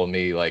 He told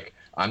me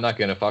I'm not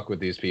gonna fuck with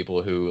these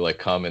people who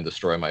come and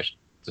destroy my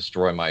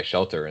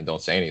shelter and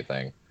don't say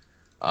anything.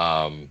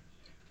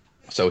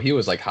 So he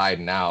was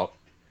hiding out.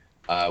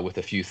 with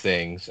a few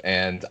things,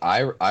 and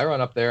I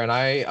run up there and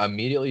I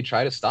immediately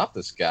try to stop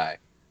this guy.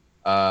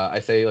 I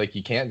say, like,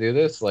 you can't do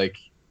this. Like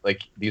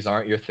these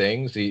aren't your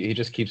things. He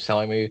just keeps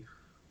telling me,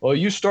 well,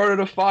 you started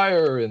a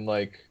fire, and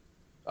like,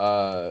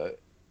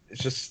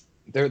 it's just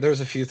there's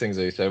a few things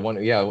that he said.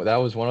 One, yeah, that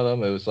was one of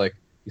them. It was like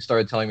he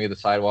started telling me the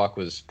sidewalk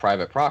was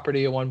private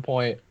property at one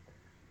point.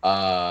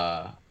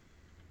 My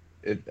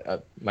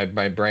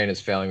brain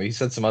is failing me. He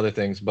said some other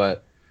things,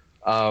 but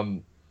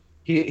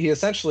he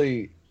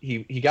essentially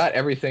he got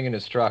everything in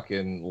his truck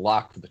and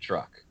locked the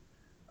truck,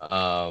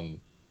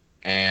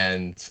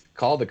 and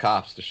called the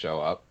cops to show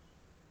up.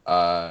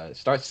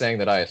 Starts saying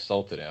that I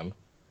assaulted him.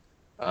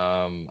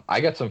 I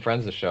got some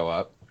friends to show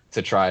up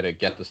to try to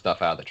get the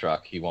stuff out of the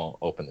truck. He won't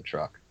open the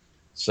truck.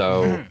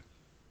 So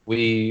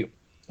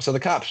so the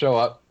cops show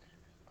up.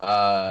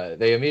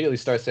 They immediately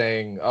start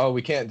saying, oh,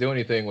 we can't do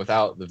anything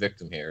without the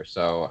victim here.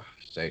 So I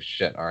say,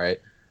 shit, all right.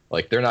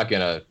 Like, they're not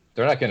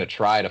gonna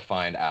try to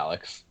find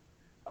Alex.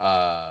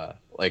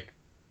 Like,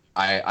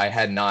 I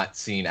had not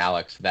seen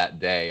Alex that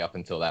day up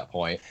until that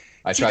point.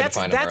 I tried to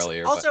find him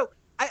earlier. Also,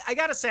 but... I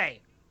gotta say,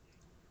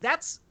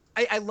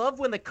 I love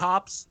when the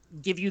cops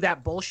give you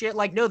that bullshit.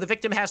 Like, no, the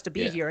victim has to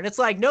be here. And it's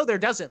like, no, there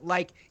doesn't.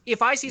 Like,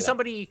 if I see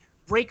somebody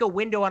break a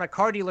window on a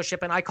car dealership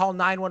and I call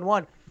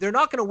 911, they're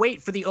not going to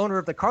wait for the owner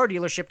of the car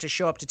dealership to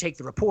show up to take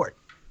the report.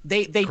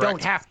 They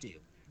don't have to.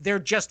 They're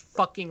just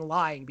fucking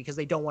lying because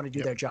they don't want to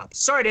do their job.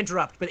 Sorry to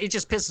interrupt, but it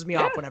just pisses me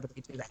off whenever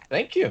they do that.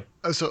 Thank you.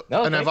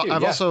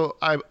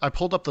 I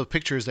pulled up the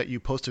pictures that you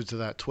posted to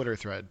that Twitter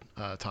thread,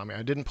 Tommy.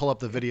 I didn't pull up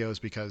the videos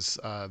because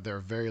they're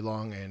very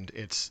long, and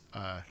it's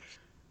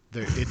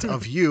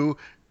of you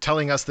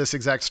telling us this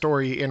exact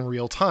story in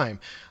real time.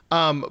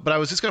 But I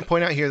was just going to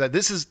point out here that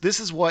this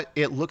is what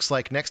it looks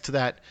like next to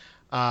that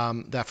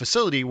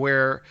facility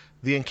where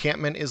the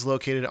encampment is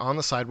located on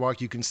the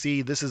sidewalk. You can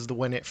see this is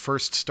when it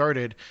first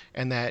started,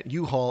 and that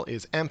U-Haul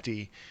is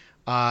empty.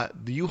 The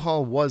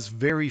U-Haul was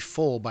very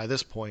full by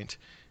this point,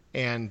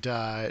 and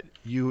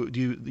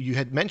you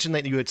had mentioned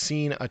that you had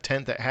seen a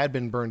tent that had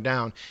been burned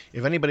down.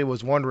 If anybody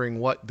was wondering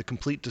what the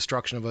complete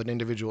destruction of an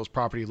individual's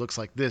property looks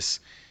like,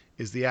 this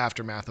is the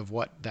aftermath of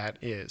what that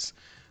is.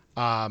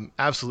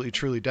 Absolutely,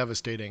 truly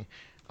devastating.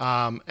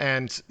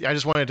 And I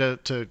just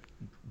wanted to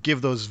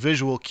give those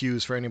visual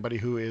cues for anybody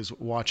who is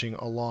watching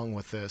along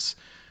with this.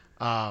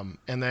 And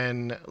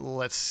then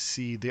let's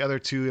see, the other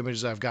two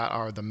images I've got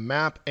are the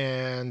map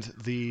and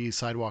the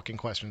sidewalk in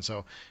question.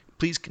 So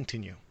please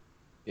continue.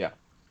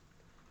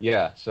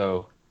 Yeah.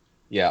 So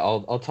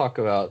I'll talk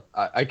about,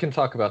 I can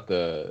talk about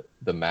the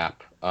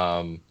map.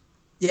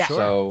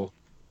 So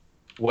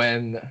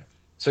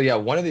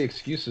one of the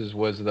excuses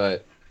was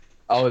that,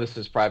 oh, this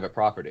is private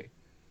property.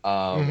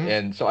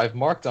 And so I've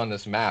marked on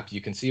this map,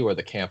 you can see where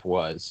the camp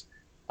was.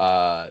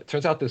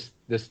 Turns out this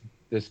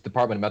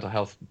Department of Mental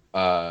Health,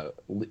 the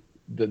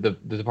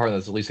department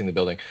that's leasing the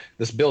building,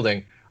 this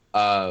building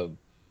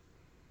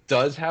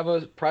does have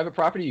a private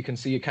property. You can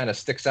see it kind of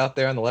sticks out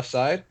there on the left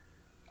side.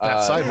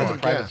 That sidewalk, it has a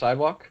private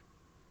sidewalk.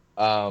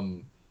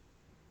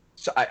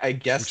 So I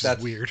guess which that's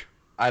is weird.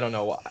 I don't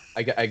know.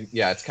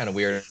 It's kind of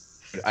weird.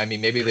 I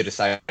mean, maybe they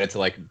decided to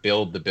like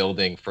build the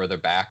building further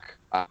back.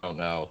 I don't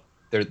know.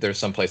 There's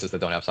some places that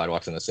don't have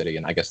sidewalks in the city,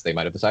 and I guess they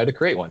might have decided to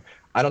create one.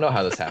 I don't know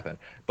how this happened,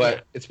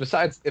 but it's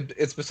besides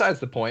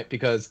the point,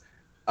 because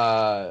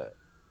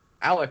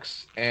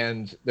Alex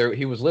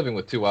he was living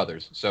with two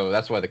others, so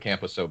that's why the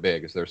camp was so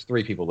big. Is there's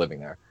 3 people living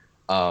there,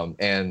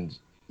 and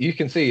you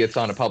can see it's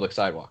on a public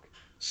sidewalk.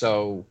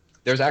 So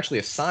there's actually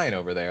a sign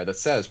over there that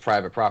says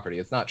private property.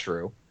 It's not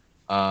true.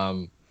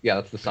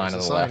 That's the sign on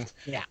the left.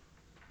 Yeah,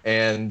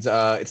 and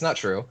it's not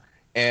true.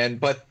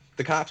 But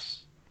the cops.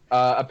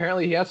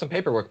 Apparently, he had some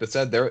paperwork that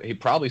said he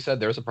probably said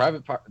there's a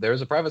private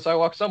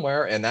sidewalk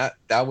somewhere, and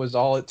that was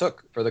all it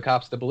took for the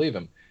cops to believe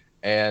him.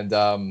 And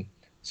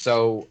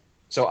so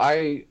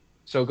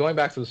going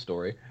back to the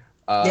story,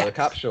 the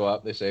cops show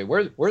up. They say,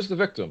 "Where's the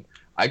victim?"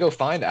 I go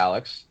find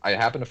Alex. I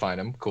happen to find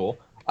him. Cool.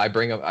 I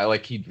bring him.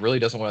 He really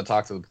doesn't want to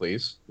talk to the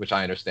police, which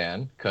I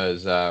understand,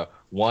 because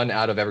 1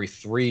 out of every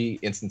 3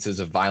 instances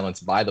of violence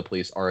by the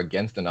police are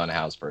against an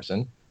unhoused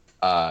person.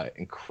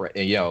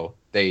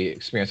 They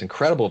experience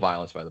incredible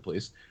violence by the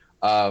police.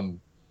 So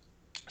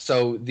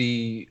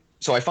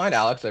I find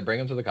Alex. I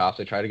bring him to the cops.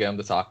 I try to get him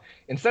to talk.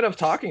 Instead of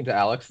talking to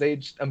Alex, they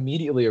just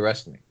immediately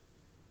arrest me.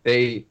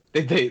 They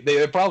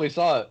probably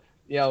saw,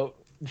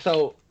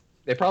 so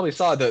they probably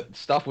saw that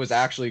stuff was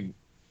actually,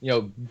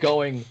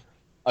 going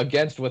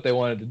against what they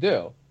wanted to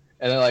do.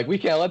 And they're like, we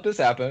can't let this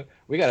happen.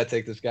 We got to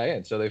take this guy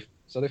in. So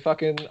they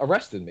fucking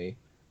arrested me.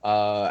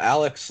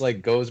 Alex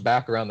goes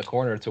back around the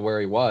corner to where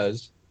he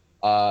was.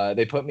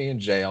 They put me in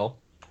jail.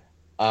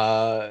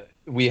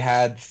 We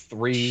had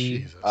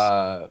 3.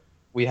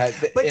 We had.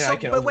 I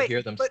can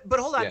overhear them. But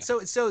hold on. Yeah.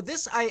 So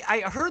this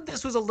I heard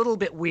this was a little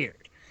bit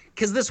weird,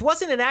 because this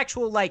wasn't an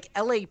actual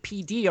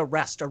LAPD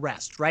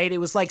arrest, right? It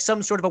was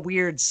some sort of a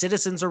weird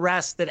citizen's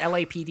arrest that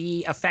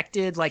LAPD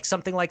affected,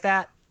 something like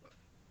that.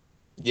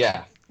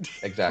 Yeah,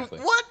 exactly.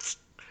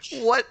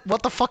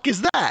 What the fuck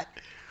is that?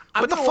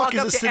 I'm What the gonna fuck walk is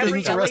up a to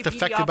every citizen's arrest LAPD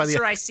affected by the-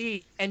 officer I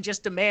see and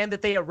just demand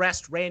that they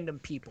arrest random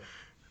people.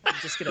 I'm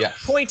just gonna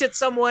Yes. point at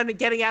someone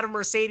getting out of a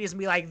Mercedes and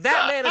be like,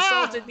 "That man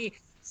assaulted me.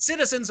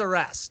 Citizen's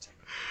arrest."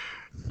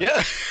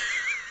 Yeah.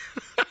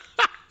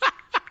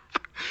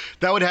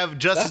 That would have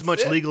just as That's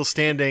much it. legal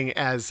standing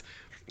as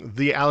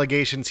the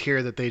allegations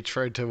here that they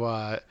tried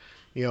to,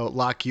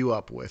 lock you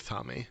up with,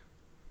 Tommy.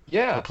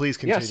 Yeah. But please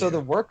Yeah. continue. So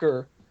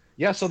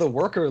the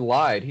worker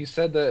lied. He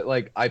said that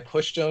like I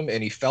pushed him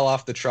and he fell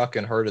off the truck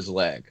and hurt his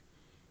leg,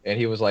 and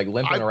he was like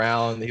limping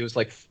around. He was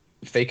like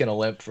faking a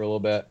limp for a little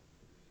bit.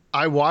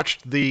 I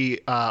watched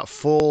the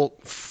full,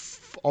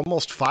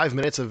 almost 5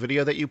 minutes of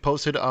video that you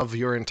posted of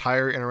your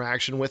entire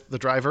interaction with the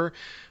driver.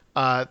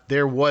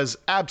 There was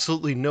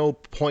absolutely no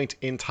point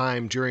in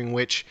time during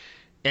which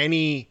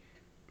any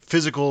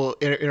physical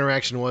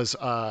interaction was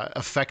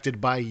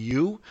affected by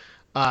you.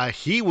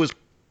 He was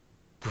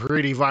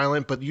pretty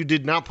violent, but you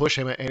did not push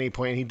him at any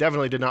point. He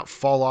definitely did not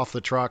fall off the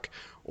truck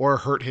or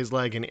hurt his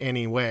leg in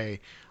any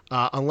way,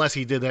 unless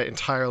he did that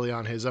entirely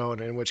on his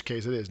own, in which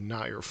case it is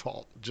not your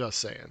fault. Just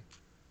saying.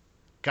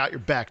 Got your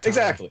back, Tommy.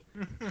 Exactly.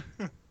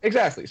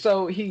 Exactly.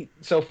 So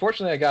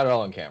fortunately I got it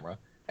all on camera,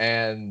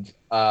 and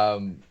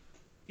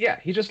yeah,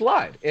 he just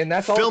lied, and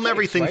that's all. Film it takes,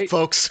 everything, right?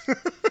 folks.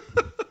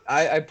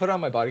 I put on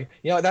my body.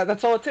 You know,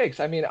 that's all it takes.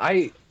 I mean,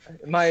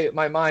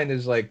 my mind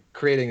is like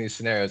creating these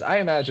scenarios. I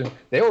imagine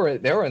they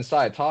were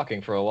inside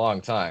talking for a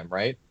long time,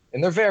 right?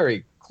 And they're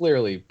very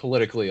clearly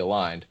politically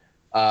aligned.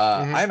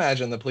 I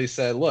imagine the police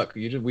said, "Look,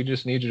 we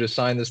just need you to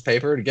sign this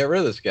paper to get rid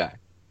of this guy."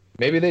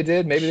 Maybe they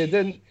did, maybe they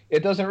didn't.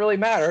 It doesn't really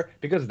matter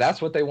because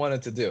that's what they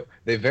wanted to do.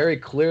 They very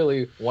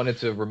clearly wanted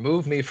to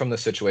remove me from the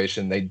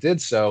situation. They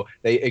did so.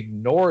 They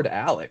ignored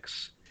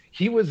Alex.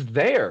 He was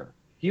there.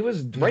 He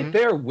was right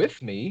there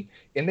with me,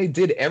 and they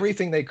did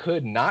everything they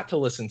could not to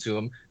listen to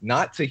him,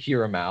 not to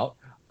hear him out.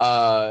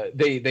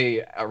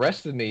 They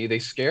arrested me. They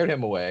scared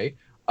him away.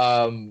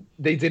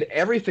 They did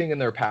everything in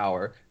their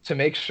power to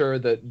make sure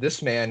that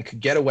this man could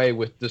get away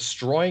with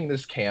destroying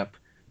this camp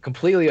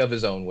completely of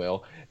his own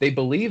will. They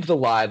believed the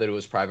lie that it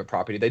was private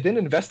property. They didn't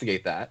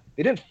investigate that.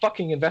 They didn't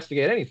fucking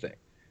investigate anything.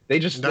 They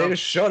just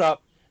showed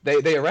up.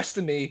 They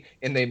arrested me,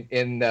 and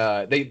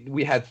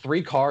we had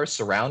 3 cars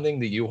surrounding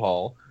the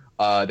U-Haul.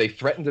 They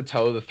threatened to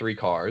tow the 3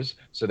 cars,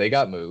 so they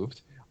got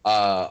moved.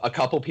 A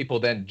couple people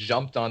then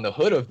jumped on the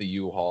hood of the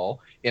U-Haul,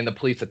 and the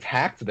police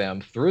attacked them,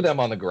 threw them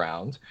on the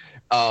ground,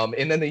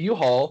 and then the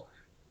U-Haul,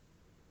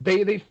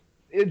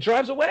 it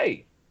drives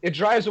away. It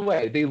drives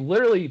away. They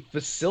literally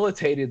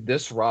facilitated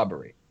this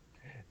robbery.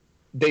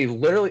 They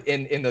literally,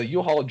 in the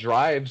U-Haul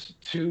drives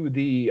to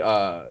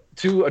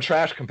to a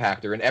trash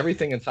compactor, and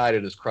everything inside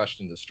it is crushed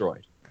and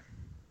destroyed.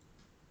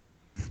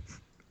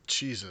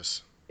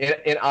 Jesus.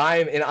 And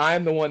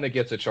I'm the one that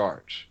gets a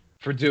charge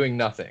for doing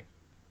nothing.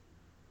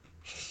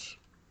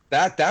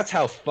 That's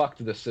how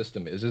fucked the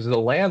system is. Is the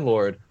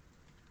landlord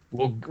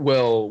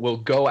will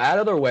go out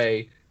of their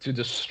way to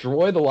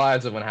destroy the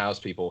lives of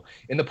unhoused people,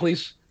 and the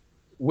police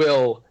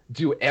will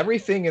do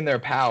everything in their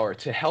power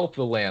to help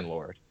the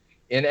landlord,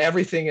 and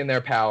everything in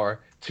their power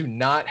to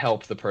not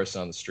help the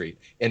person on the street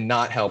and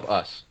not help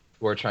us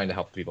who are trying to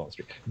help the people on the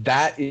street.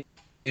 That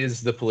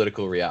is the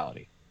political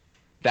reality.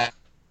 That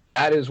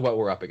is what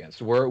we're up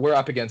against. We're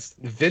up against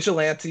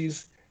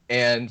vigilantes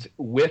and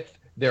with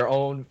their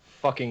own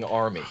fucking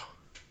army.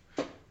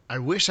 I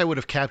wish I would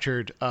have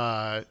captured,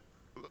 or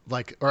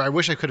I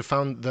wish I could have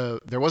found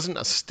there wasn't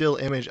a still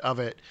image of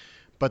it,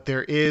 but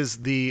there is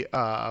the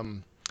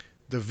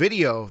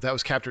video that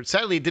was captured.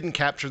 Sadly, it didn't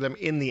capture them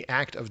in the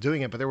act of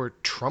doing it, but there were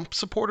Trump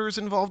supporters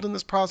involved in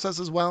this process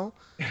as well.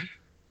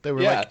 They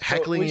were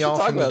heckling y'all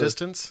from the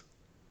distance.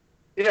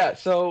 Yeah,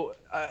 so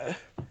I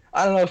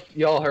don't know if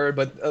y'all heard,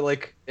 but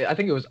I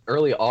think it was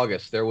early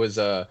August. There was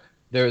a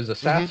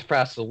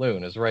Sassafras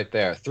Saloon is right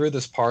there. Threw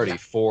this party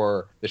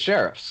for the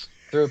sheriffs.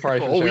 Threw a party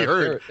for the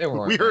sheriffs.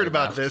 We heard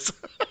about this.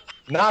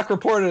 Knock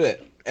reported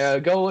it.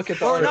 Go look at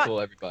the article,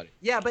 everybody.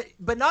 Yeah,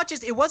 but not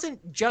just, it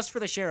wasn't just for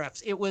the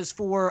sheriffs. It was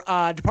for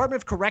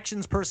Department of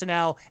Corrections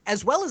personnel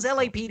as well as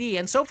LAPD.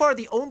 And so far,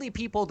 the only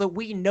people that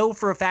we know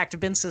for a fact have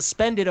been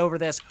suspended over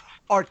this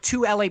are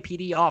 2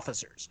 LAPD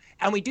officers.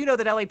 And we do know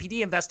that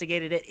LAPD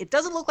investigated it. It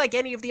doesn't look like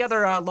any of the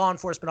other law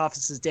enforcement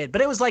offices did,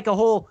 but it was like a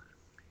whole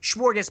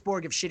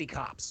smorgasbord of shitty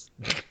cops.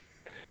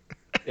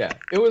 Yeah,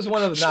 it was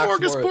one of the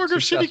smorgasbord of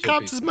shitty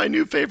cops is my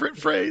new favorite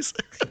phrase.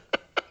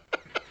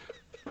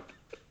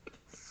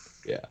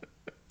 Yeah.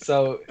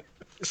 So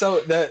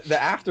the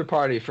after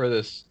party for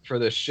this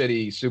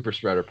shitty super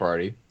spreader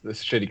party,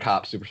 this shitty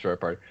cop super spreader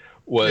party,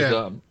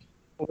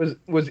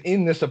 was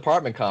in this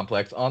apartment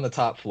complex on the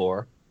top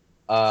floor.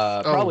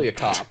 Probably a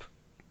cop.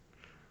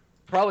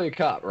 Probably a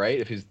cop, right?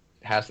 If he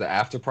has the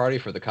after party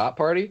for the cop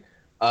party.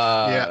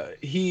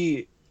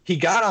 He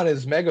got on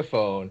his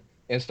megaphone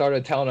and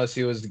started telling us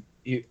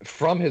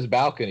from his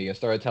balcony and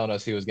started telling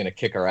us he was going to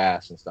kick our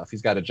ass and stuff.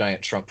 He's got a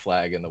giant Trump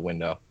flag in the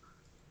window.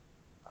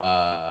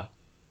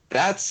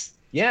 That's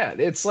Yeah,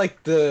 it's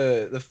like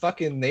the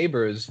fucking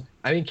neighbors.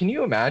 I mean, can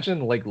you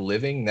imagine like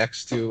living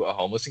next to a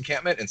homeless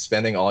encampment and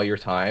spending all your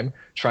time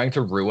trying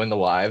to ruin the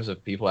lives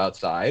of people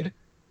outside?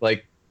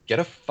 Like, get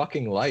a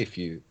fucking life,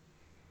 you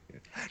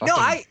No,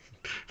 fucking.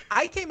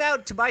 I came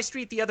out to my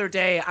street the other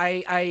day.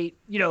 I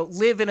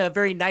live in a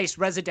very nice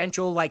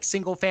residential, like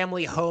single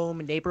family home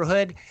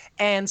neighborhood.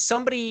 And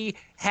somebody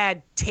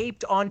had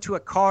taped onto a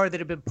car that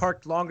had been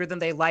parked longer than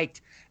they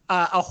liked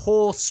a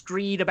whole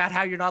screed about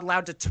how you're not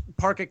allowed to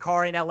park a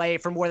car in LA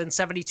for more than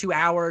 72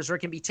 hours or it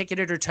can be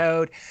ticketed or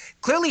towed.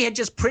 Clearly had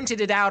just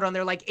printed it out on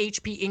their like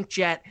HP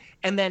inkjet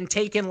and then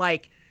taken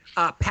like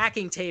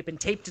packing tape and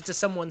taped it to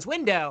someone's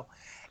window.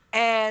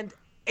 And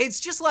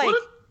it's just like,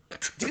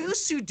 do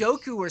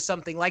Sudoku or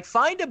something. Like,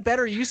 find a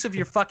better use of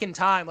your fucking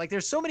time. Like,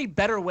 there's so many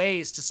better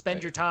ways to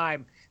spend your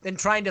time than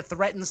trying to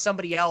threaten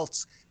somebody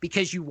else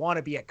because you want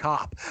to be a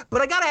cop. But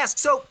I gotta ask,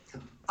 so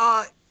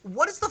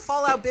what has the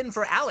fallout been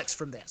for Alex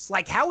from this?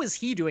 Like, how is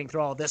he doing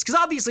through all this? Because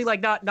obviously, like,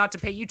 not to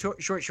pay you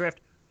short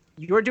shrift,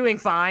 you're doing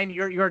fine.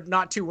 You're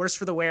not too worse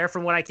for the wear,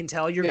 from what I can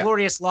tell. Your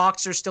glorious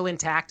locks are still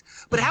intact.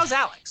 But how's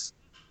Alex?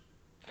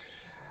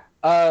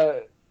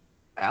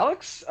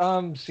 Alex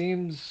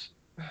seems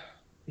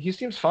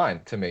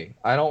fine to me.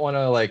 I don't want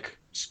to like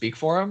speak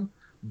for him,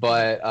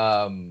 but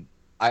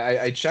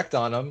I checked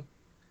on him.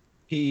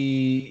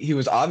 He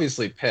was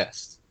obviously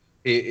pissed.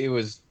 He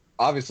was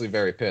obviously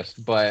very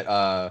pissed,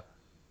 but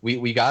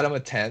we got him a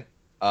tent.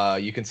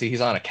 You can see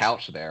he's on a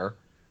couch there,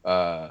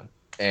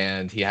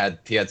 and he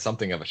had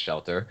something of a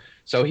shelter.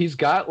 So he's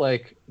got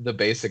like the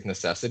basic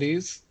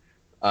necessities,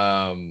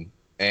 and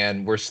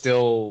we're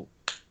still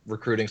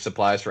recruiting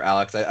supplies for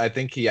Alex. I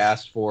think he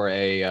asked for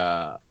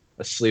a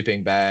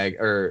sleeping bag,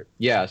 a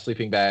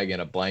sleeping bag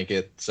and a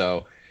blanket.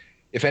 So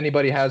if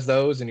anybody has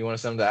those and you want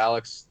to send them to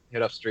Alex,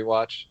 hit up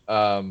Streetwatch.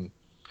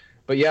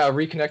 But yeah, I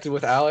reconnected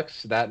with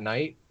Alex that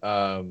night.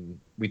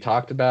 We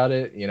talked about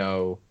it. You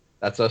know,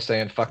 that's us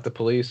saying fuck the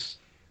police.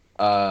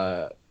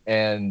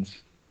 And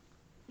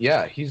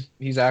yeah,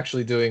 he's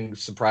actually doing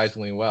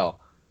surprisingly well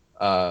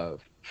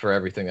for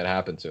everything that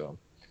happened to him.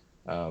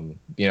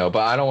 But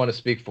I don't want to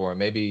speak for him.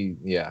 Maybe,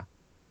 yeah.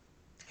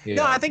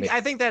 No, I think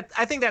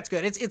that's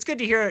good. It's good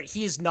to hear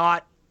he's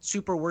not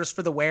super worse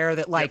for the wear.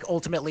 That like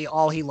ultimately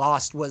all he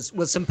lost was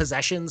some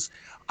possessions,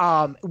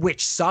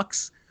 which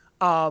sucks.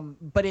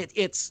 But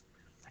it's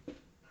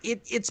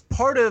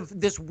part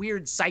of this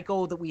weird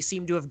cycle that we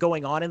seem to have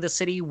going on in the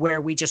city, where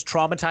we just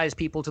traumatize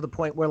people to the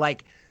point where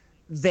like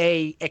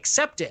they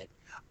accept it.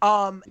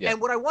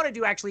 And what I want to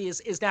do actually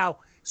is now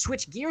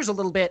switch gears a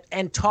little bit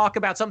and talk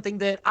about something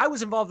that I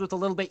was involved with a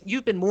little bit.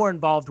 You've been more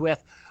involved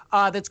with.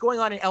 That's going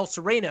on in El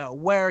Sereno,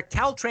 where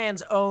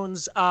Caltrans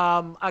owns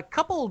a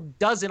couple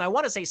dozen, I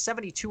want to say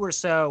 72 or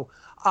so,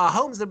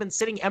 homes that have been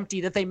sitting empty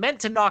that they meant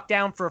to knock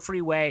down for a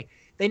freeway.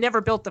 They never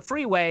built the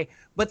freeway,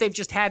 but they've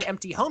just had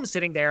empty homes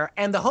sitting there.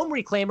 And the home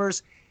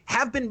reclaimers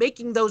have been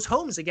making those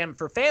homes again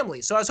for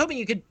families. So I was hoping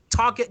you could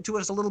talk to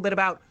us a little bit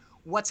about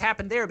what's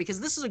happened there, because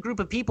this is a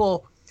group of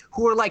people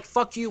who are like,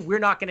 fuck you, we're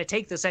not going to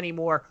take this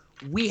anymore.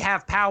 We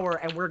have power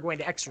and we're going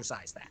to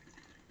exercise that.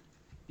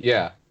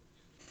 Yeah.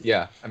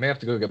 Yeah, I may have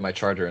to go get my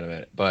charger in a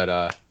minute, but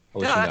I'll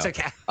let you know. That's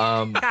okay.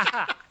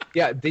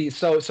 Yeah,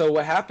 so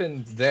what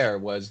happened there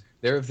was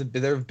there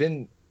have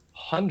been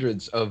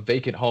hundreds of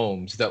vacant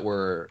homes that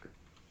were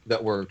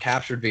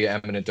captured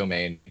via eminent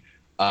domain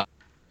by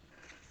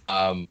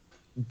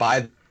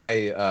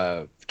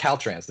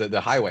Caltrans,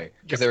 the highway,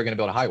 because they were going to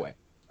build a highway,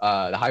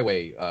 the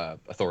highway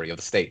authority of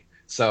the state.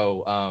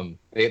 So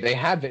they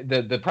had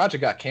the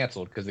project got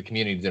canceled because the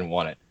community didn't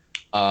want it.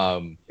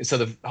 So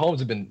the homes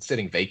have been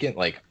sitting vacant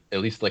like at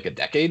least like a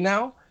decade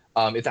now.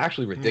 It's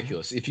actually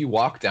ridiculous. Mm-hmm. If you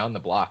walk down the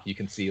block, you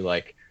can see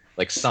like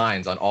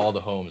signs on all the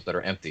homes that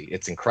are empty.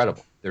 It's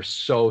incredible. There's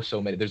so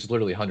many. There's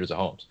literally hundreds of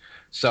homes.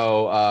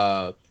 So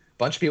a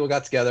bunch of people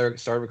got together,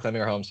 started reclaiming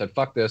their homes, said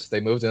fuck this. They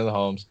moved into the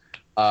homes.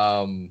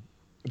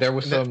 There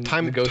was some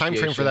time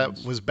frame for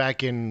that was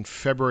back in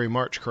February,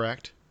 March,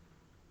 correct?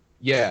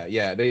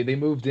 Yeah. They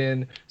moved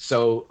in.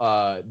 So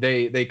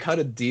they cut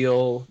a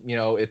deal. You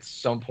know, it's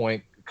some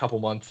point a couple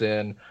months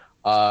in.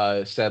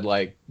 Said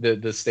like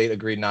the state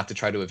agreed not to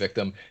try to evict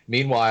them.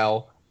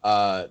 Meanwhile,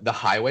 the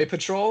highway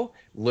patrol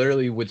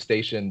literally would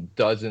station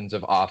dozens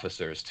of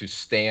officers to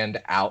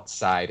stand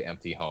outside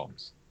empty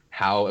homes.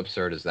 How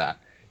absurd is that?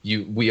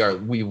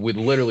 We would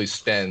literally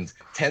spend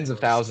tens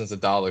of thousands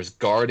of dollars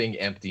guarding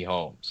empty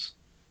homes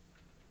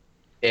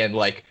and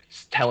like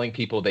telling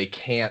people they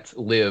can't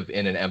live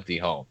in an empty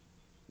home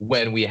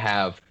when we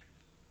have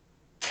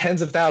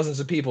tens of thousands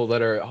of people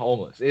that are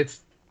homeless.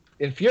 It's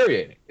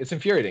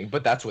infuriating,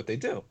 but that's what they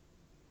do.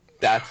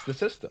 That's the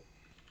system.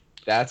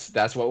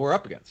 That's what we're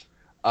up against.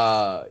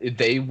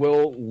 They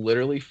will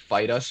literally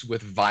fight us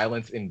with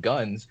violence and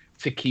guns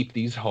to keep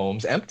these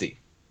homes empty.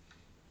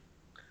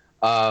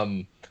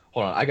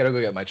 Hold on, I gotta go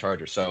get my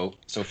charger. So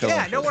Phil.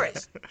 Yeah, no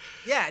worries.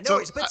 Yeah, no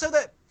worries.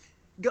 But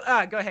go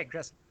ahead,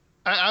 Chris.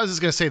 I was just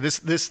gonna say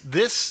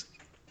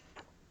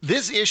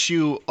this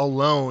issue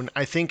alone,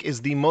 I think,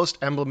 is the most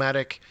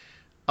emblematic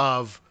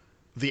of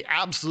the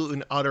absolute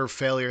and utter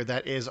failure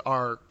that is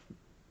our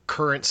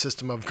current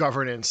system of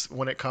governance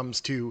when it comes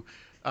to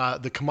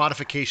the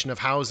commodification of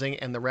housing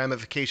and the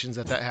ramifications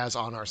that that has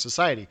on our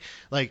society.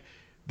 Like,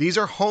 these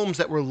are homes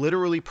that were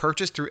literally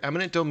purchased through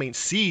eminent domain,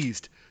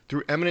 seized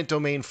through eminent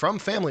domain from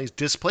families,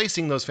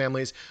 displacing those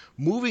families,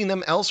 moving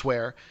them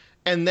elsewhere,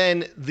 and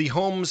then the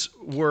homes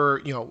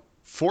were,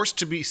 forced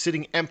to be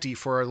sitting empty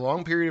for a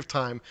long period of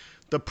time.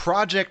 The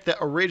project that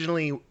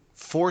originally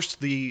forced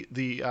that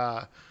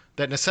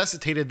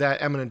necessitated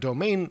that eminent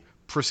domain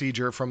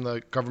procedure from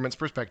the government's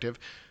perspective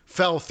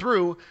fell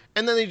through,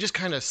 and then they just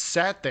kind of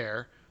sat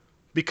there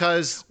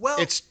because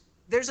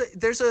there's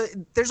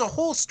a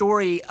whole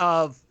story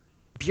of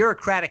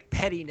bureaucratic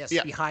pettiness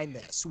behind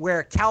this,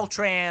 where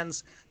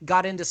Caltrans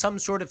got into some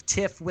sort of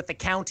tiff with the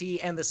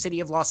county and the city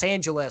of Los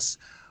Angeles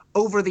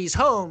over these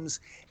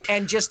homes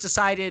and just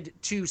decided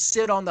to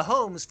sit on the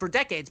homes for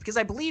decades, because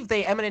I believe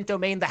they eminent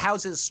domain the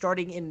houses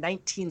starting in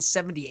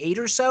 1978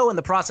 or so, and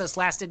the process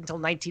lasted until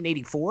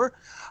 1984.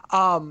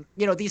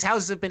 These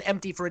houses have been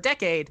empty for a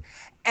decade,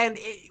 and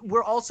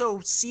we're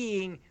also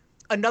seeing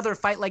another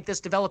fight like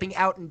this developing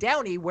out in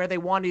Downey, where they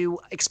want to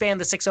expand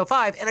the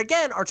 605, and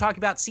again are talking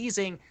about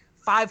seizing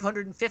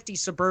 550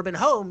 suburban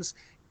homes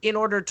in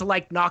order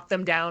to knock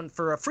them down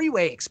for a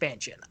freeway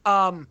expansion.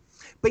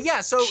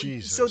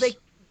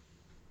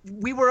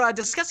 We were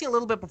discussing a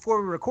little bit before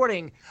we were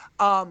recording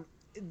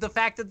the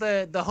fact that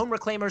the home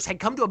reclaimers had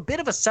come to a bit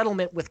of a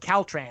settlement with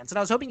Caltrans, and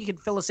I was hoping you could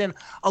fill us in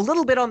a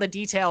little bit on the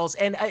details,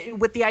 and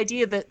with the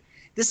idea that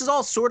this is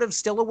all sort of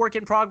still a work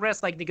in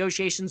progress, like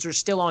negotiations are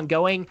still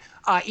ongoing,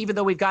 even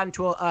though we've gotten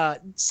to a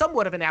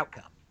somewhat of an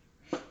outcome.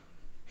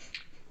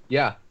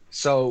 Yeah.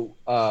 So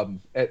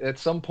at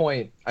some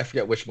point, I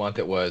forget which month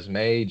it was,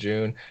 May,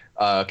 June,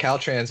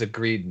 Caltrans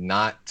agreed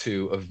not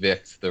to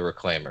evict the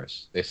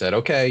reclaimers. They said,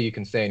 okay, you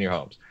can stay in your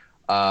homes.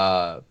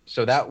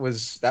 So that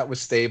was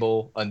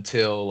stable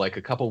until a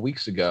couple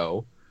weeks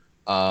ago.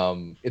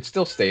 It's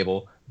still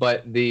stable,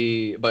 but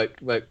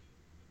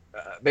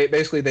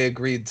basically they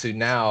agreed to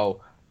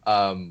now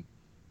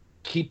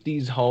keep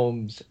these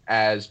homes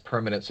as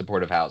permanent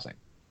supportive housing,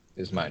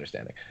 is my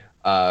understanding.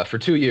 For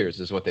 2 years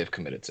is what they've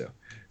committed to.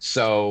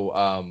 So,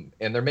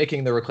 and they're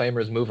making the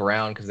reclaimers move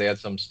around because they had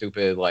some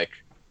stupid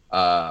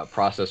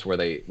process where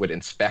they would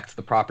inspect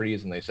the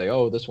properties and they say,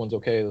 oh, this one's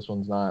okay, this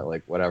one's not,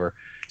 whatever.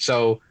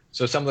 So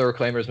some of the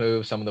reclaimers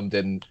moved, some of them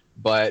didn't.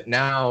 But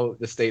now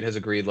the state has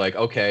agreed,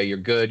 okay, you're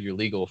good, you're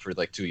legal for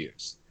 2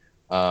 years.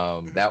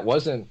 That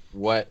wasn't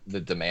what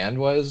the demand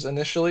was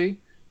initially.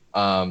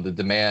 The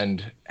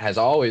demand has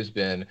always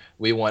been,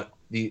 we want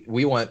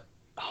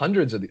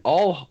hundreds of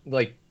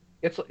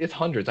it's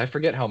hundreds. I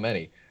forget how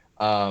many.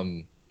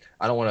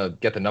 I don't want to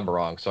get the number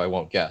wrong, so I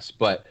won't guess.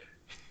 But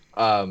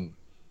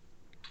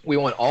we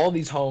want all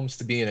these homes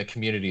to be in a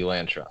community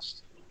land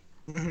trust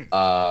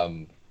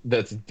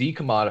that's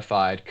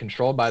decommodified,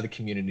 controlled by the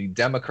community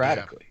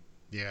democratically.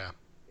 Yeah.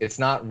 It's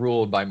not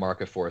ruled by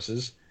market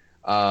forces.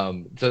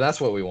 So that's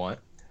what we want.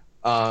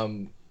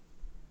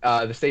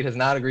 The state has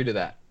not agreed to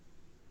that.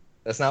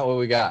 That's not what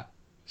we got.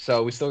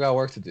 So we still got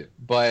work to do.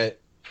 But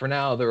for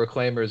now, the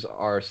reclaimers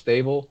are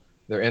stable.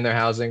 They're in their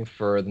housing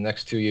for the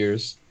next 2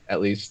 years at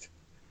least,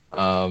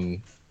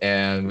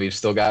 and we've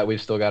still got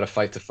a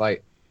fight to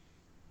fight.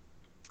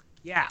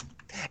 Yeah,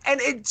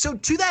 and so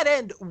to that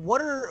end,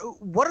 what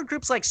are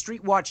groups like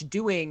Streetwatch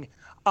doing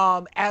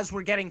as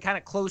we're getting kind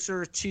of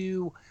closer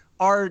to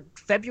our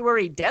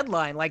February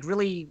deadline?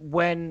 Really,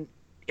 when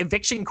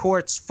eviction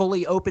courts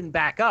fully open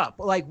back up,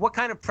 what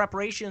kind of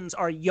preparations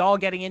are y'all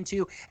getting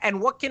into,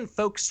 and what can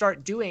folks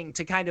start doing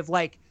to kind of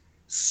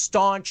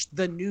staunch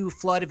the new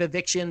flood of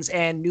evictions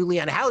and newly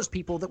unhoused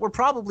people that we're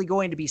probably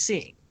going to be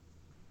seeing?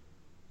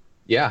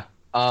 Yeah,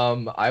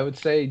 I would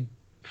say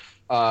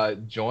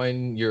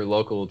join your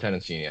local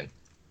tenants union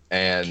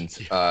and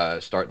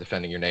start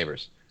defending your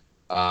neighbors.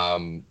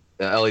 The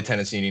LA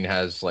Tenants Union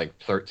has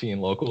 13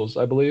 locals,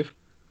 I believe.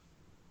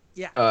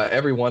 Yeah.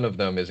 Every one of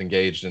them is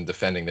engaged in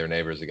defending their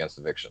neighbors against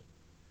eviction.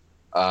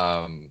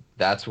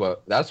 That's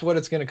what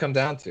it's going to come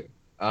down to.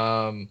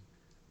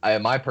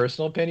 My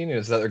personal opinion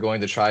is that they're going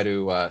to try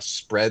to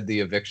spread the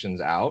evictions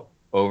out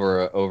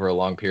over a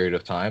long period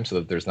of time so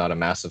that there's not a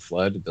massive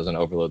flood. It doesn't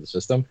overload the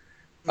system.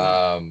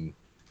 But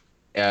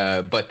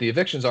the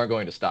evictions aren't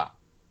going to stop.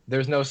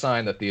 There's no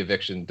sign that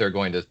they're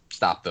going to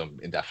stop them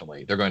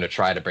indefinitely. They're going to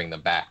try to bring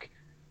them back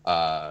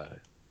at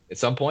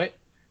some point.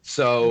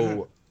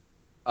 So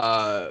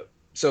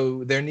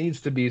there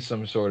needs to be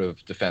some sort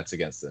of defense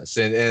against this.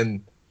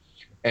 And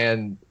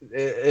an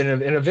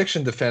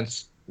eviction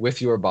defense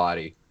with your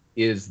body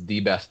is the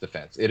best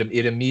defense.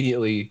 It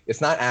immediately, it's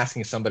not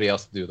asking somebody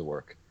else to do the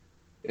work.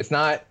 It's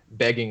not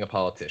begging a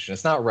politician.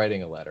 It's not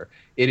writing a letter.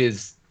 It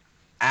is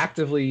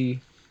actively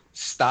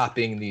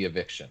stopping the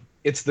eviction.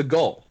 It's the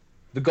goal.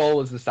 The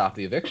goal is to stop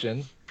the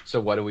eviction. So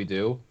what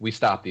do? We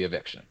stop the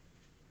eviction,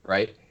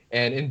 right?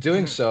 And in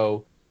doing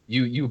so,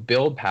 you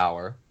build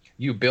power.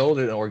 You build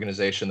an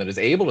organization that is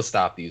able to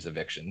stop these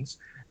evictions,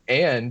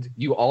 and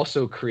you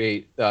also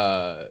create.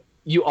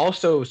 You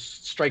also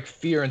strike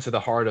fear into the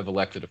heart of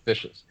elected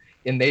officials.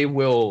 and they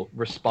will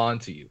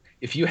respond to you.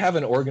 If you have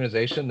an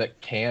organization that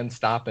can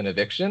stop an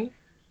eviction,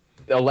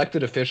 the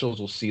elected officials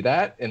will see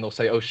that and they'll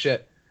say, oh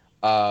shit,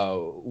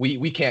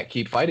 we can't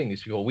keep fighting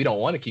these people. We don't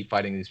want to keep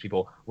fighting these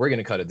people. We're going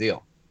to cut a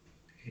deal.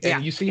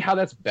 And you see how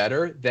that's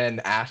better than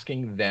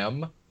asking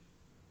them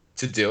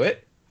to do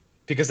it,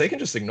 because they can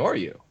just ignore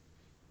you,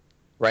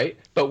 right?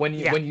 But when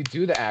you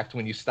do the act,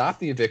 when you stop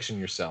the eviction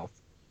yourself,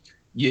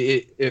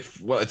 it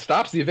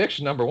stops the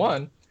eviction, number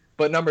one,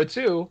 but number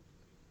two,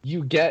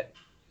 you get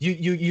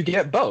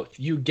both.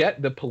 You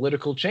get the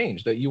political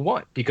change that you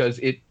want, because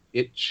it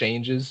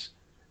changes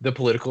the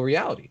political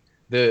reality.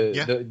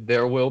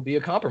 There will be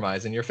a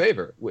compromise in your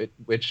favor,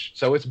 which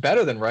so it's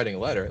better than writing a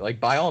letter. Like,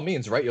 by all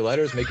means, write your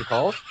letters, make your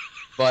calls,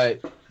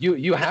 but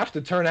you have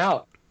to turn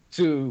out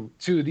to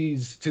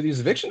these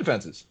eviction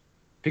defenses,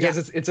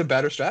 because it's a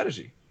better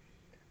strategy.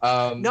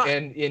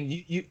 And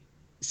you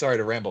sorry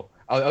to ramble.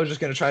 I was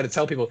just going to try to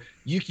tell people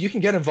you can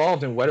get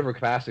involved in whatever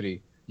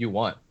capacity you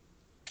want.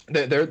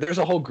 There's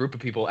a whole group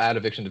of people at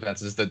eviction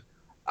defenses that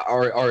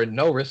are at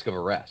no risk of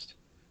arrest.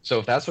 So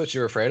if that's what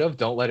you're afraid of,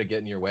 don't let it get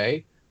in your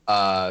way.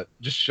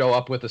 Just show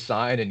up with a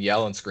sign and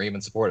yell and scream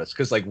and support us.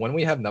 Because like when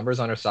we have numbers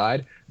on our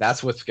side,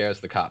 that's what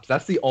scares the cops.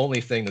 That's the only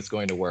thing that's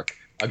going to work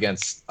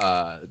against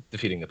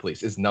defeating the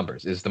police is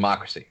numbers, is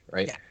democracy,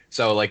 right? Yeah.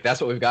 So like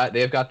that's what we've got.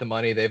 They've got the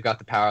money, they've got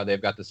the power,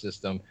 they've got the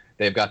system,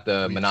 they've got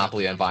the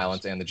monopoly on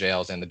violence and the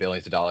jails and the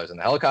billions of dollars and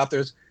the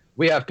helicopters.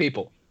 We have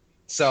people.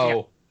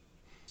 So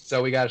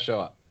we got to show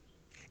up.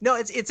 No,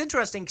 it's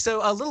interesting.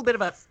 So a little bit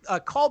of a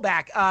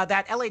callback.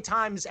 That LA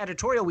Times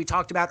editorial we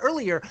talked about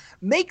earlier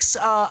makes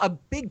a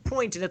big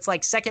point in its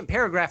like second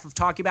paragraph of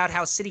talking about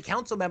how city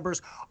council members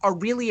are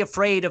really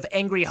afraid of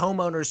angry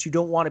homeowners who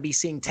don't want to be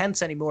seeing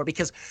tents anymore,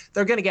 because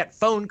they're going to get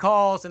phone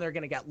calls and they're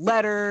going to get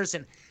letters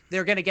and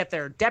they're going to get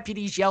their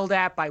deputies yelled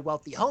at by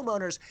wealthy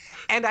homeowners.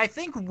 And I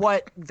think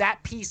what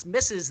that piece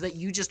misses that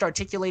you just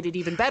articulated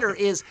even better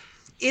is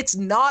it's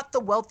not the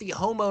wealthy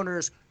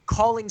homeowners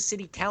calling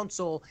city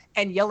council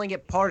and yelling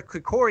at Park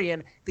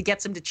Krikorian that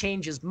gets him to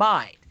change his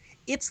mind.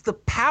 It's the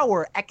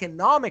power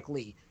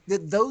economically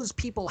that those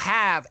people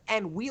have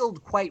and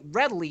wield quite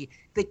readily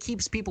that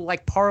keeps people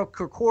like Park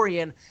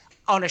Krikorian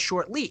on a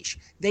short leash.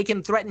 They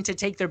can threaten to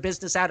take their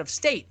business out of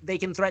state. They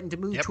can threaten to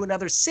move to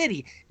another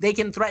city. They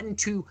can threaten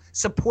to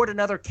support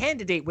another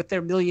candidate with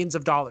their millions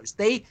of dollars.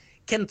 They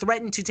can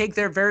threaten to take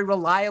their very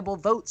reliable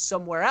votes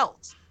somewhere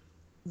else.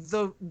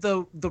 The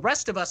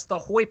rest of us, the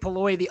hoi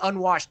polloi, the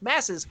unwashed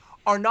masses,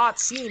 are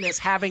not seen as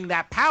having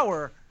that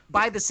power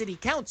by the city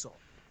council.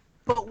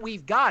 But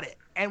we've got it.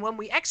 And when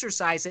we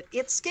exercise it,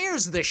 it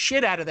scares the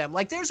shit out of them.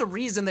 Like, there's a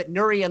reason that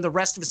Nuri and the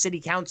rest of the city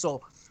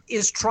council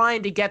is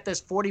trying to get this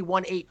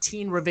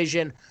 4118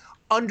 revision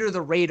under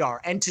the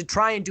radar and to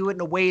try and do it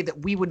in a way that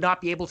we would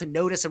not be able to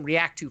notice and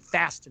react to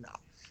fast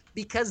enough.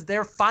 Because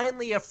they're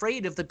finally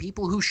afraid of the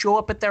people who show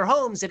up at their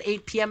homes at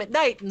 8 p.m. at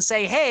night and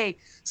say, hey,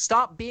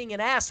 stop being an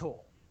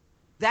asshole.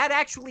 That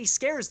actually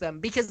scares them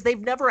because they've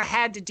never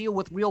had to deal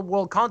with real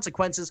world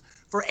consequences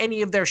for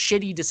any of their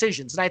shitty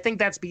decisions. And I think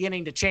that's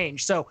beginning to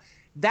change. So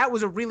that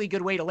was a really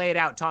good way to lay it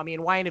out, Tommy,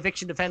 and why an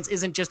eviction defense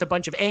isn't just a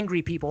bunch of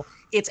angry people.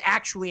 It's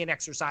actually an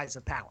exercise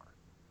of power.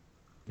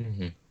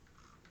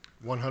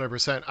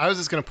 100%. I was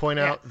just going to point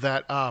out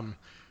that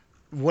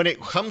when it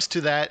comes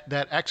to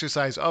that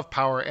exercise of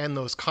power and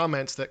those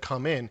comments that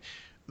come in,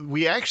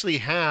 we actually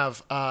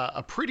have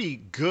a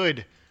pretty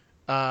good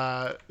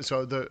I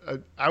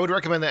would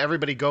recommend that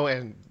everybody go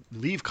and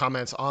leave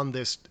comments on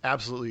this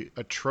absolutely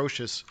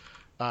atrocious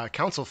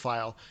council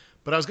file.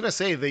 But I was going to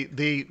say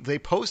they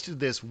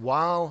posted this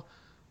while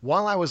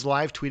I was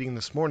live tweeting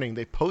this morning.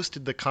 They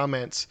posted the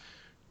comments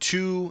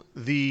to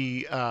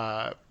the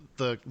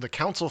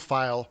council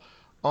file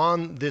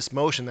on this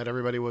motion that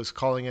everybody was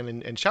calling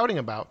in and shouting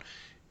about.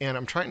 And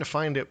I'm trying to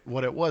find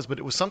what it was, but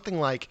it was something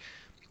like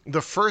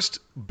the first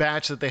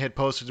batch that they had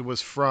posted was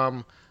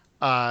from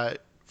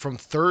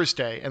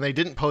Thursday, and they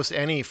didn't post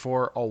any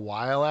for a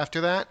while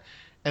after that.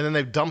 And then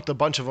they've dumped a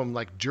bunch of them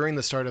like during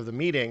the start of the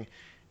meeting.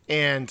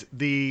 And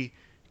the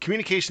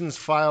communications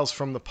files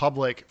from the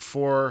public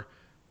for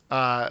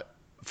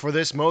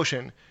this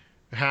motion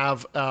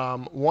have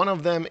one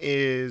of them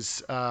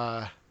is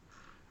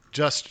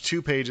just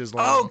 2 pages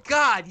long. Oh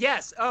God,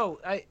 yes. Oh,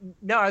 I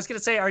was gonna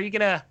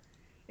say,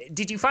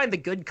 did you find the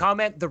good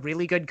comment, the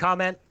really good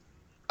comment?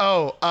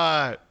 Oh,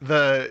 I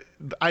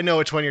know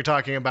which one you're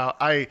talking about.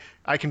 I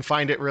can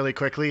find it really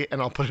quickly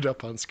and I'll put it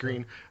up on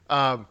screen.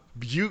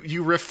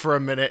 You riff for a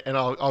minute and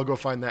I'll go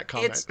find that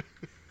comment.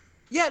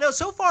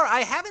 So far I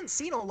haven't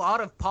seen a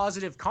lot of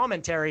positive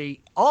commentary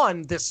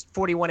on this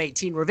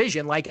 4118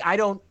 revision. Like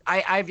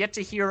I've yet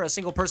to hear a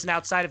single person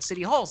outside of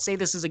City Hall say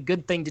this is a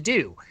good thing to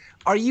do.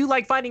 Are you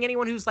like finding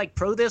anyone who's like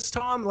pro this,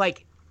 Tom?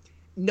 Like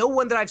no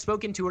one that I've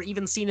spoken to or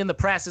even seen in the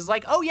press is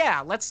like, oh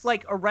yeah, let's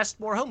like arrest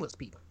more homeless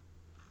people.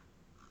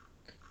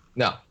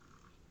 No.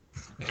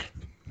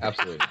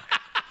 Absolutely not.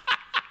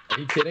 Are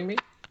you kidding me?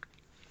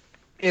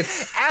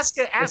 Ask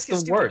a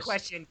stupid worst.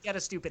 question, get a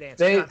stupid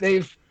answer.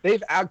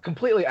 They've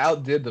completely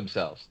outdid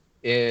themselves.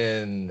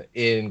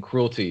 in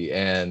cruelty,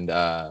 and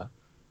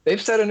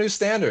they've set a new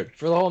standard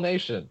for the whole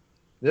nation.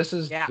 This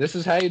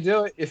is how you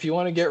do it. If you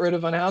want to get rid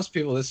of unhoused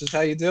people, this is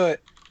how you do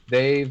it.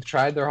 They've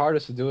tried their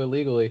hardest to do it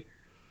legally,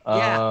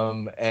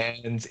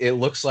 and it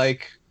looks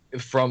like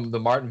from the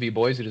Martin v.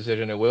 Boise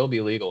decision, it will be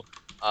legal.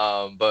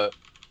 But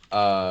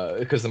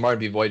because the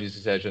Martin v. Boise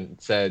decision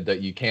said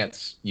that you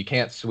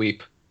can't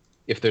sweep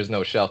if there's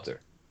no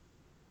shelter.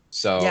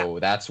 So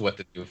that's what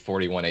the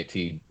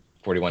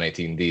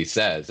 4118D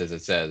says. Is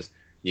it says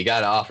you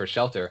got to offer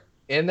shelter,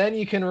 and then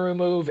you can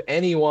remove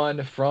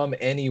anyone from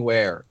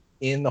anywhere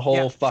in the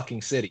whole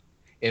fucking city.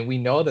 And we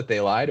know that they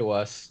lie to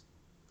us.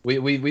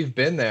 We've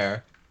been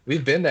there.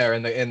 We've been there,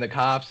 and the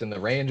cops and the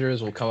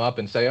rangers will come up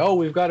and say, "Oh,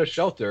 we've got a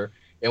shelter,"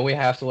 and we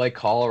have to like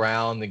call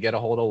around and get a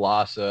hold of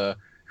LASA,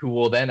 who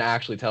will then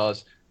actually tell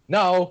us,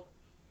 "No,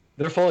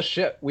 they're full of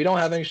shit. We don't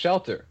have any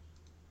shelter."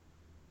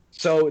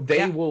 So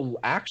they will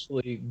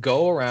actually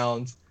go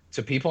around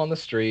to people on the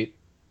street,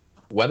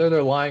 whether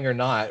they're lying or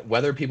not,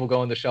 whether people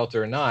go into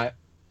shelter or not.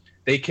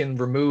 They can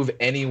remove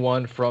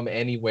anyone from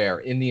anywhere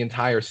in the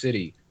entire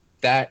city.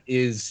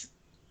 It's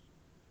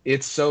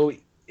going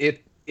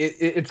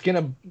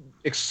to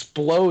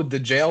explode the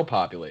jail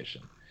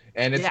population,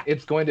 and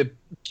it's going to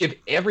give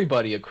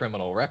everybody a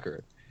criminal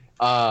record.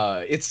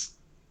 I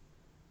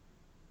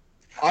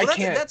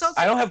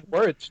don't have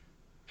words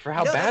for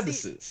how bad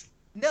this is.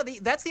 No,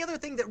 that's the other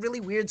thing that really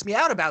weirds me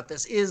out about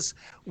this is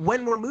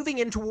when we're moving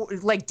into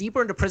like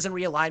deeper into prison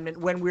realignment,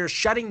 when we're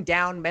shutting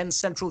down Men's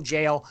Central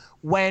Jail,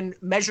 when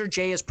Measure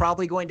J is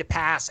probably going to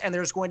pass, and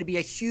there's going to be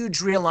a huge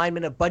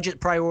realignment of budget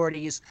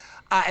priorities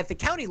at the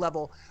county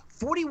level.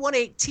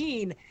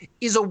 4118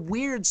 is a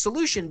weird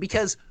solution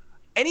because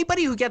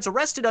anybody who gets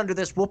arrested under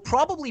this will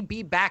probably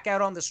be back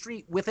out on the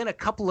street within a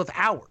couple of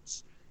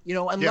hours.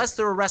 Unless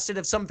they're arrested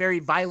of some very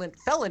violent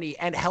felony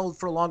and held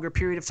for a longer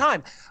period of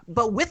time.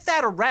 But with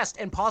that arrest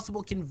and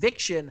possible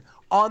conviction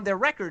on their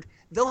record,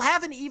 they'll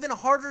have an even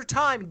harder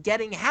time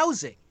getting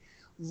housing.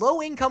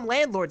 Low-income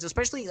landlords,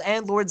 especially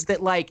landlords that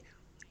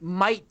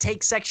might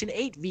take Section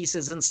 8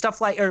 visas and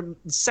stuff or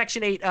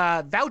Section 8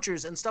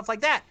 vouchers and stuff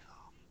like that,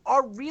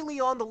 are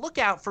really on the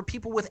lookout for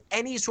people with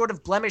any sort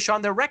of blemish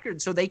on their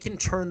record so they can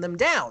turn them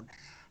down.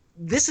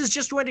 This is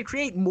just going to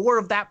create more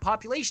of that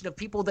population of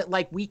people that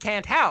we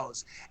can't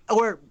house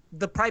or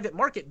the private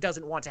market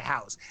doesn't want to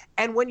house.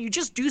 And when you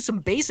just do some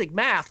basic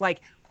math,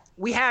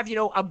 we have,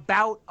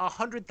 about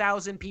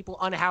 100,000 people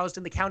unhoused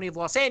in the county of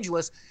Los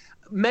Angeles.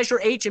 Measure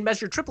H and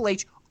Measure Triple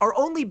H are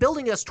only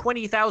building us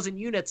 20,000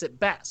 units at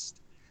best.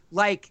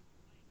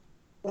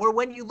 Or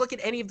when you look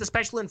at any of the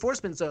special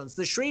enforcement zones,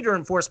 the Schrader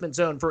enforcement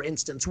zone, for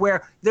instance,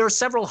 where there are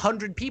several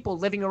hundred people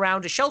living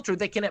around a shelter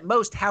that can at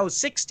most house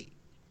 60.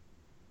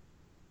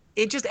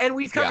 And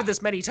we've covered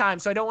this many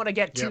times, so I don't want to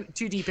get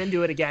too deep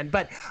into it again.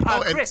 But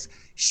Chris,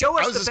 show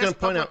us the best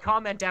public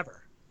comment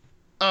ever.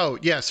 Oh,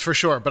 yes, for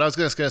sure. But I was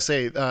just going to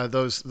say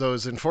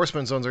those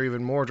enforcement zones are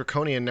even more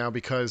draconian now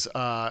because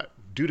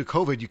due to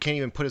COVID, you can't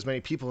even put as many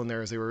people in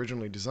there as they were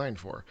originally designed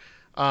for.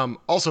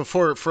 Also,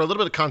 for a little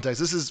bit of context,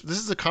 this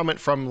is a comment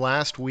from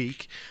last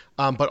week,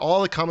 but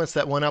all the comments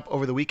that went up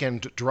over the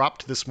weekend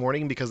dropped this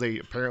morning because they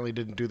apparently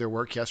didn't do their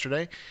work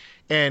yesterday.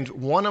 And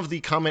one of the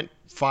comment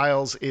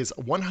files is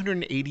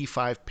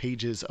 185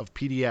 pages of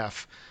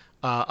PDF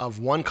of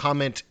one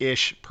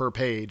comment-ish per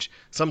page.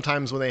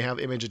 Sometimes when they have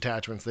image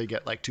attachments, they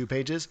get 2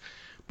 pages.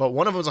 But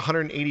one of them is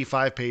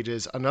 185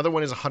 pages. Another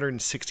one is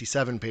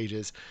 167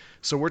 pages.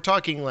 So we're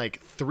talking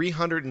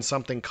 300 and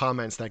something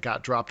comments that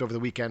got dropped over the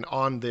weekend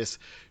on this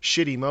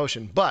shitty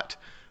motion. But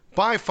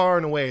by far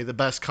and away, the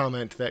best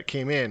comment that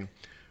came in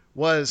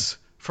was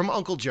from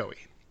Uncle Joey.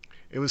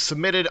 It was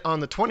submitted on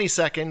the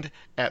 22nd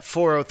at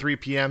 4:03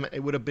 p.m.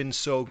 It would have been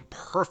so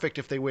perfect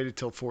if they waited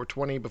till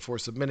 4:20 before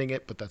submitting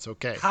it, but that's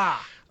okay.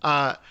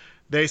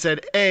 They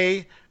said,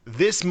 A,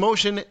 this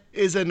motion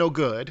is a no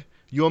good.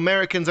 You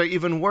Americans are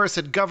even worse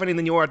at governing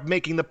than you are at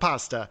making the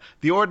pasta.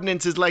 The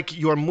ordinance is like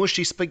your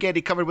mushy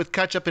spaghetti covered with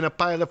ketchup in a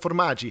pile of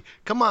formaggi.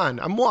 Come on,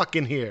 I'm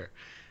walking here.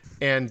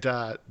 And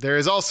there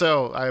is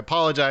also, I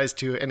apologize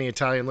to any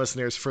Italian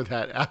listeners for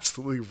that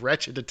absolutely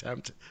wretched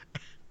attempt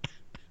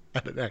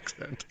at an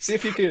accent. See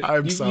if you can. You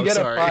get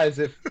sorry. A prize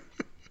if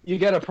you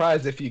get a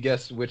prize if you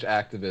guess which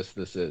activist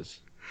this is.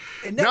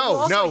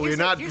 No, we're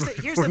not.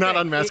 We're not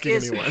unmasking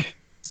anyone.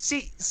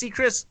 See,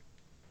 Chris.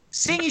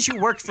 Seeing as you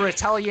worked for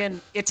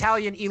Italian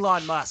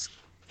Elon Musk,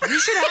 you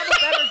should have a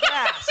better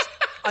grasp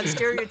on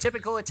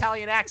stereotypical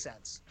Italian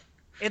accents.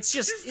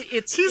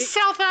 He's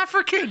South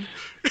African.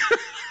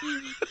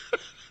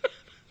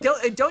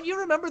 Don't you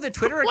remember the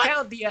Twitter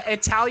account, the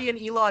Italian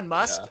Elon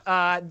Musk,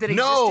 that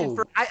existed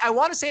for, I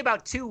want to say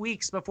about 2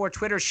 weeks before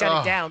Twitter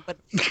shut it down, but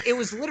it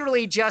was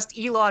literally just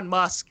Elon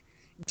Musk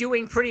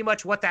doing pretty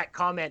much what that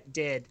comment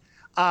did.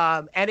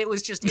 And it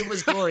was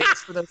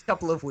glorious for those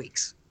couple of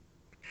weeks.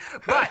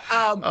 But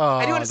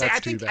I do want to say, I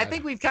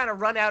think we've kind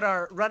of run out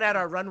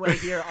our runway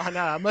here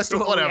on most of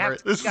what we have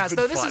to discuss.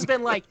 So this has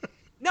been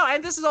No,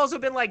 and this has also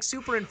been like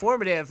super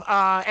informative.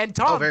 And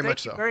Tom,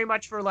 thank you very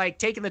much for like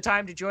taking the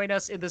time to join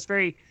us in this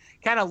very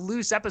kind of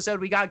loose episode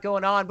we got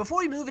going on. Before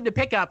we move into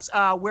pickups,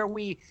 where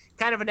we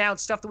kind of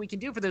announce stuff that we can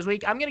do for this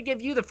week, I'm going to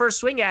give you the first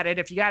swing at it.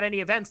 If you got any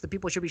events that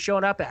people should be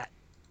showing up at.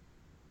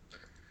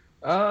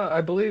 I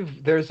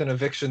believe there's an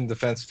eviction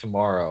defense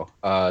tomorrow.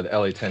 The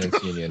LA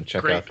Tenants Union.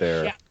 Check out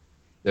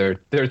their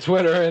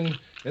Twitter and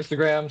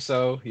Instagram.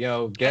 So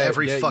get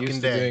used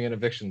to doing an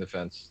eviction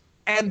defense.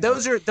 And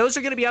those are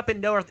going to be up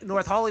in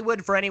North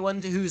Hollywood for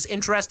anyone who's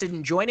interested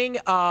in joining.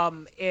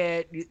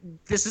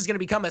 This is going to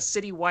become a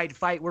citywide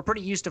fight. We're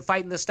pretty used to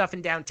fighting this stuff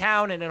in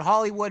downtown and in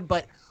Hollywood,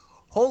 but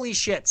holy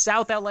shit,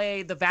 South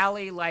LA, the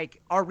Valley,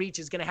 like our reach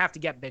is going to have to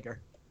get bigger.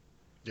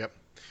 Yep.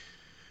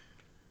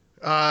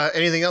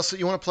 Anything else that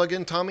you want to plug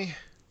in, Tommy?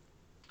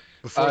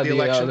 Before the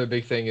election? The other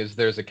big thing is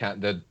there's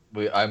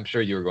I'm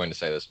sure you were going to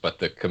say this, but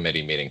the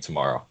committee meeting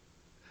tomorrow.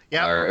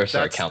 Yeah,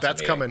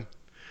 that's coming.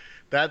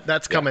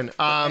 That's coming.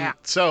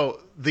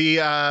 So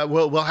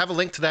we'll have a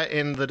link to that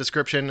in the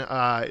description.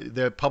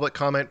 The public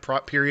comment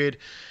period.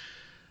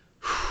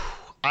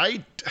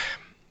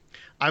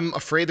 I'm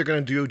afraid they're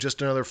going to do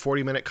just another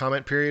 40-minute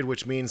comment period,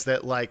 which means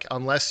that like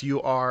unless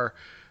you are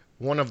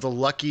one of the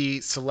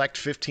lucky select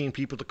 15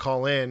 people to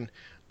call in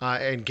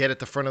and get at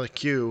the front of the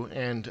queue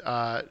and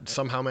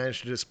somehow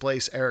manage to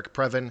displace Eric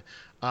Previn,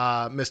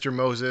 Mr.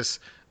 Moses,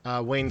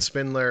 Wayne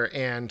Spindler,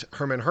 and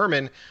Herman,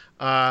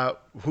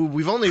 who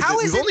we've only been.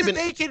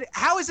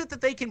 How is it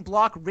that they can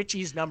block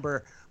Richie's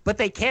number, but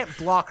they can't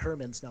block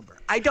Herman's number?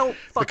 I don't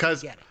fucking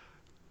get it.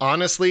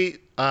 Honestly,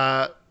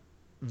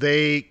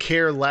 they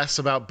care less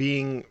about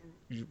being,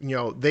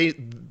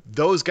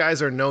 those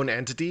guys are known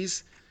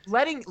entities.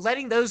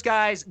 Letting those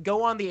guys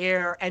go on the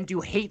air and do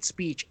hate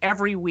speech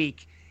every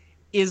week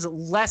is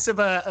less of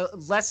a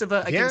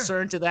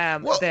concern to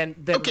them than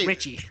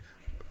Richie.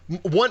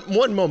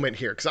 One moment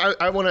here, because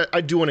I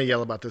do want to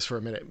yell about this for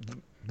a minute.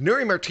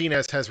 Nury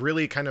Martinez has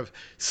really kind of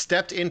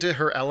stepped into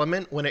her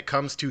element when it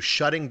comes to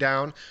shutting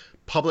down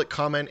public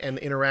comment and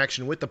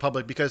interaction with the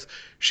public, because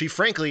she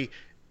frankly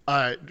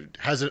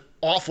has an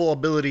awful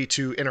ability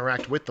to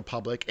interact with the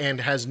public and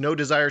has no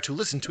desire to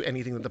listen to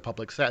anything that the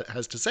public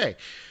has to say.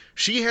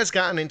 She has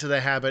gotten into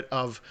the habit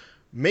of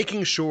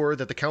making sure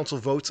that the council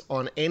votes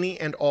on any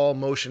and all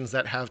motions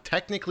that have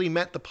technically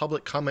met the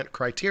public comment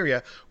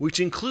criteria, which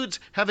includes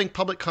having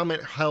public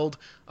comment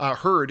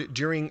heard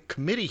during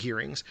committee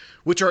hearings,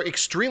 which are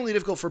extremely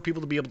difficult for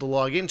people to be able to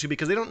log into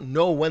because they don't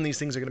know when these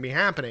things are going to be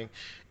happening.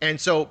 And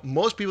so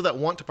most people that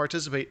want to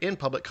participate in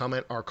public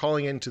comment are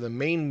calling into the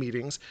main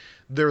meetings.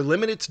 They're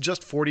limited to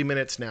just 40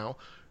 minutes now.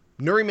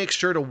 Nury makes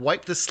sure to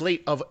wipe the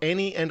slate of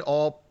any and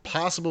all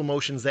possible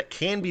motions that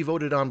can be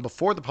voted on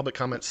before the public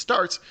comment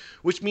starts,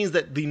 which means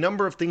that the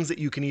number of things that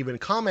you can even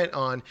comment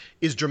on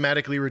is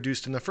dramatically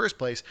reduced in the first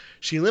place.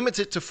 She limits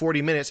it to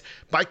 40 minutes.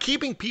 By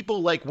keeping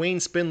people like Wayne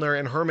Spindler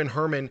and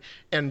Herman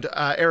and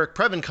Eric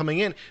Previn coming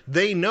in,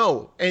 they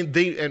know, and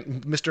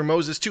Mr.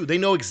 Moses too, they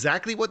know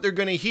exactly what they're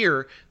going to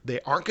hear. They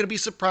aren't going to be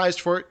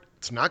surprised for it.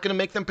 It's not going to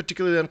make them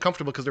particularly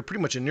uncomfortable because they're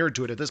pretty much inured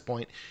to it at this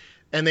point.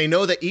 And they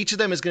know that each of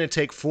them is going to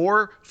take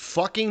 4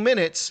 fucking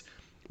minutes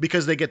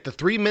because they get the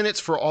 3 minutes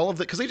for all of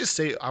it. Because they just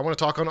say, I want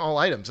to talk on all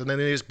items. And then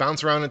they just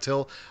bounce around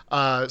until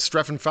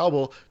Stefan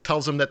Falbel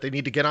tells them that they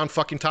need to get on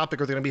fucking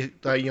topic or they're going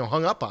to be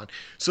hung up on.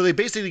 So they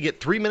basically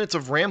get 3 minutes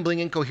of rambling,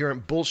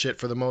 incoherent bullshit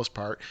for the most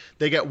part.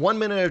 They get 1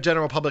 minute of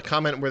general public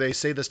comment where they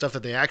say the stuff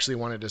that they actually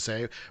wanted to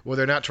say, where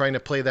they're not trying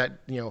to play that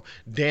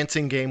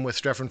dancing game with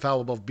Stefan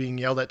Falbel of being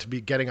yelled at to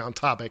be getting on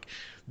topic.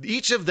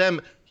 Each of them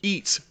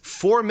eats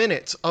 4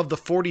 minutes of the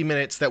 40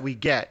 minutes that we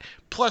get.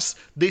 Plus,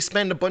 they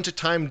spend a bunch of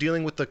time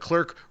dealing with the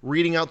clerk,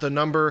 reading out the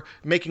number,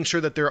 making sure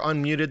that they're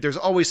unmuted. There's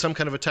always some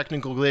kind of a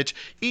technical glitch.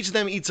 Each of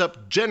them eats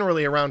up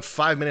generally around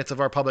 5 minutes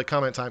of our public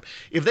comment time.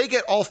 If they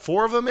get all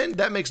 4 of them in,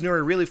 that makes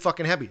Nury really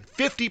fucking happy.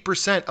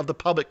 50% of the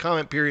public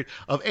comment period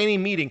of any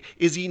meeting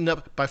is eaten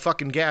up by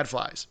fucking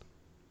gadflies.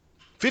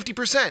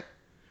 50%.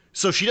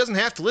 So she doesn't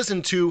have to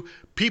listen to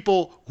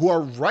people who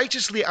are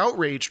righteously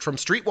outraged from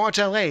Streetwatch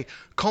LA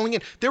calling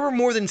in. There were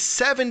more than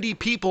 70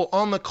 people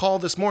on the call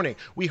this morning.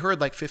 We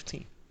heard like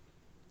 15.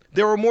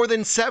 There were more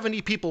than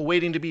 70 people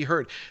waiting to be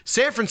heard.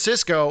 San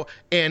Francisco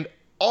and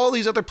all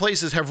these other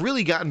places have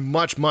really gotten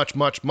much, much,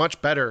 much,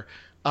 much better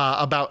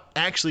about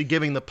actually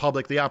giving the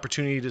public the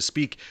opportunity to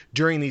speak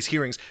during these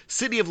hearings.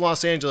 City of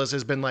Los Angeles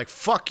has been like,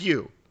 fuck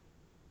you.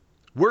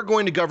 We're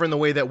going to govern the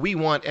way that we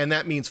want, and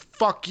that means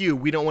fuck you.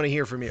 We don't want to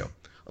hear from you.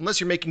 Unless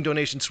you're making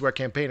donations to our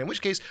campaign, in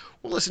which case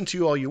we'll listen to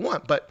you all you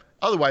want, but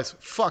otherwise,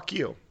 fuck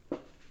you.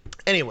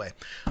 Anyway,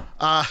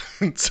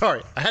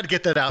 sorry, I had to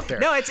get that out there.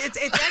 No, it's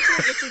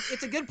actually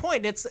it's a good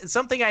point. It's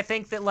something I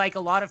think that like a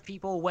lot of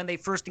people when they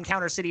first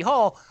encounter City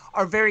Hall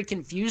are very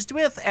confused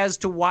with as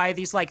to why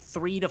these like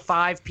 3 to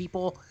 5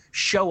 people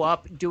show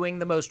up doing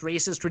the most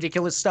racist,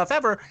 ridiculous stuff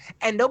ever,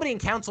 and nobody in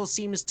council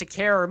seems to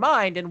care or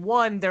mind. And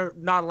one, they're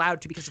not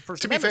allowed to because of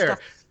First Amendment stuff.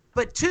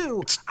 But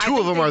 2, two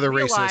of them are the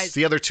racists.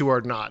 The other 2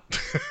 are not.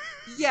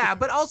 Yeah,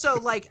 but also,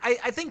 like,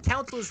 I think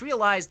counselors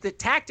realize that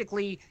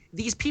tactically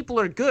these people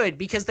are good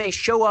because they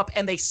show up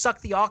and they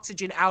suck the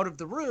oxygen out of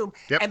the room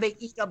and they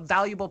eat up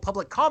valuable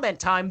public comment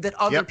time that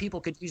other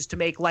people could use to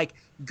make, like,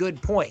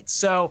 good points.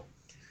 So,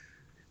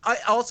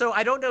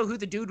 I don't know who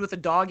the dude with the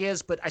dog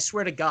is, but I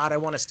swear to God, I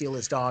want to steal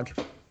his dog.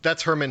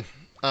 That's Herman.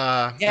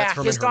 That's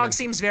Herman. His dog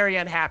seems very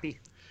unhappy.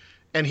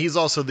 And he's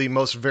also the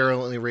most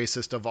virulently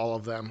racist of all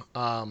of them.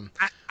 I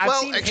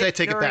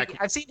take it back.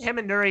 I've seen him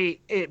and Nuri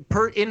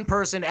in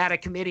person at a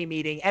committee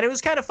meeting, and it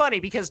was kind of funny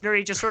because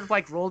Nuri just sort of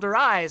like rolled her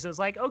eyes and was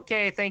like,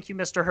 "Okay, thank you,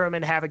 Mr.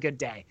 Herman. Have a good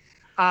day."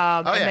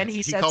 And then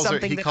he said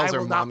something that I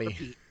will not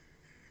repeat.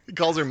 He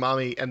calls her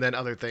mommy and then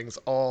other things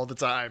all the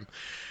time.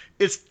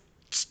 It's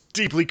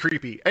deeply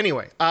creepy.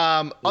 Anyway,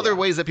 other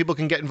ways that people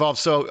can get involved.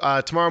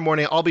 So tomorrow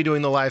morning, I'll be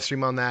doing the live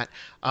stream on that.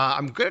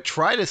 I'm going to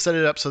try to set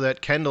it up so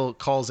that Kendall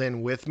calls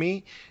in with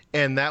me.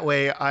 And that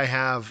way I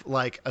have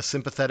like a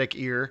sympathetic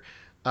ear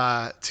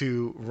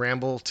to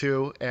ramble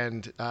to.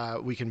 And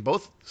we can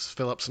both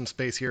fill up some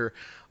space here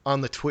on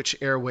the Twitch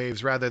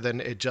airwaves rather than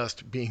it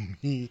just being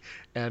me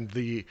and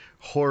the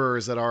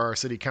horrors that are our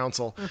city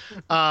council.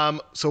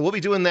 So we'll be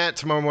doing that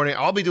tomorrow morning.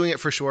 I'll be doing it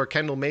for sure.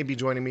 Kendall may be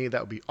joining me.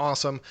 That would be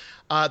awesome.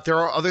 There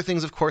are other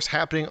things, of course,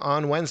 happening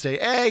on Wednesday.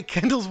 Hey,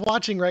 Kendall's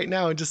watching right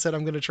now and just said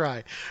I'm going to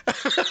try.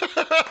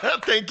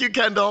 Thank you,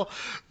 Kendall.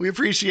 We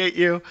appreciate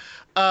you.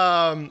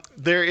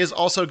 There is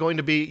also going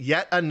to be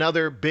yet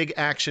another big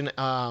action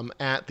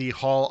at the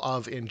Hall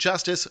of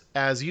Injustice,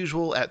 as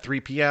usual, at 3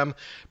 p.m.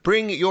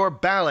 Bring your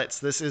ballots.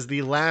 This is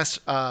the last,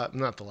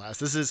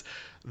 this is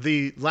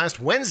the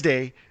last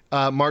Wednesday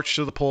march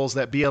to the polls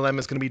that BLM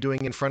is going to be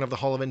doing in front of the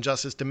Hall of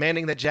Injustice,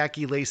 demanding that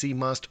Jackie Lacey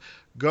must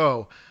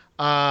go.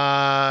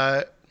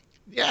 Yeah,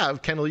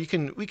 Kendall,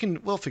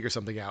 we'll figure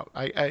something out.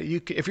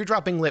 If you're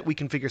dropping lit, we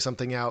can figure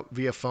something out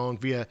via phone,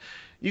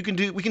 we can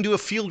do a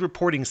field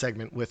reporting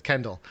segment with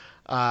Kendall.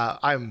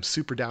 I'm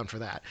super down for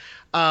that.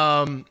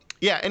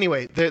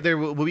 Anyway, there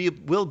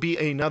will be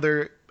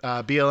another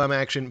BLM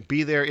action.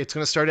 Be there. It's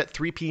going to start at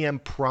 3 p.m.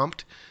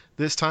 prompt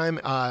this time.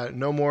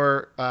 No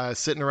more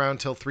sitting around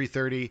till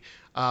 3:30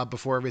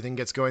 before everything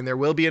gets going. There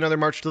will be another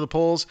march to the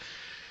polls.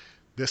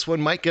 This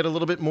one might get a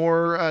little bit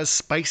more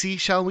spicy,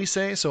 shall we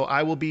say. So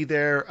I will be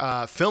there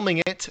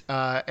filming it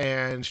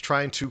and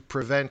trying to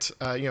prevent,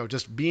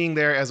 just being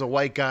there as a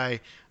white guy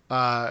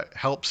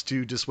helps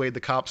to dissuade the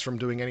cops from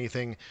doing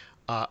anything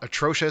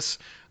atrocious.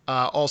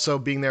 Also,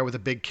 being there with a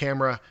big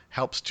camera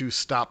helps to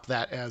stop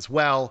that as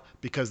well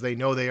because they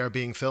know they are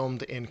being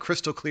filmed in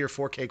crystal clear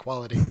 4K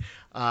quality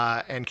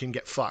and can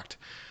get fucked.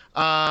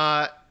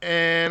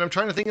 And I'm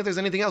trying to think if there's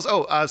anything else.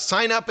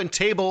 Sign up and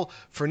table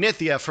for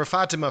Nithya, for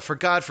Fatima, for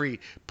Godfrey.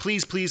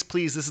 Please, please,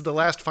 please. This is the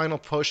last final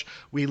push.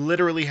 We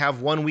literally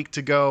have 1 week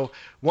to go.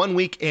 1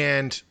 week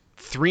and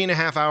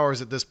 3.5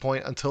 hours at this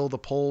point until the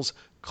polls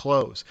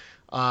close.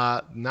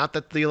 Not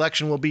that the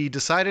election will be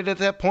decided at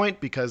that point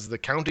because the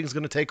counting is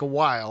going to take a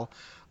while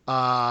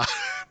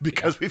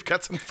because we've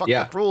got some fucked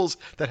up rules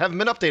that haven't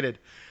been updated.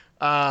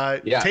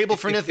 Table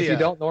for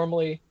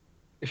Nithya.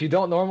 If you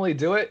don't normally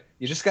do it,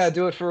 you just got to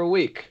do it for a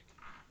week.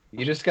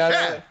 You just got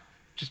to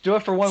just do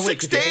it for 1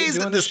 week. 6 days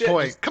at this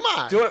point. Come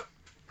on. Do it.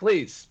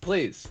 Please.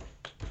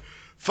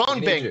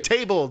 Phone bank,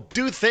 table,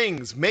 do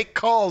things, make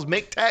calls,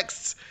 make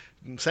texts,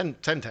 send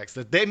texts.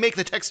 They make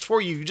the text for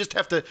you. You just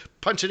have to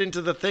punch it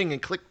into the thing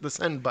and click the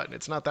send button.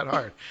 It's not that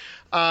hard.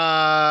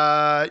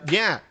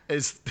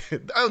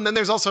 And then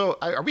there's also,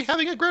 are we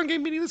having a ground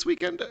game meeting this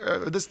weekend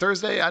or this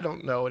Thursday? I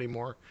don't know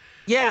anymore.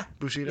 Yeah.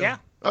 Bushido? Yeah.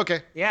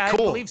 Okay. Yeah,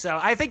 cool. I believe so.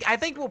 I think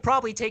we'll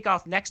probably take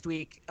off next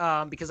week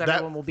because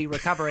everyone will be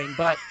recovering.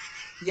 But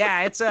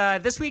yeah, it's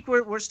this week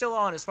we're still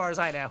on as far as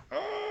I know.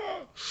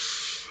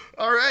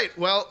 All right.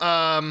 Well,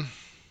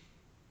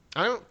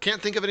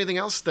 can't think of anything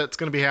else that's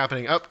going to be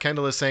happening.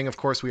 Kendall is saying, of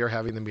course, we are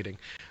having the meeting.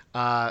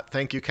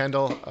 Thank you,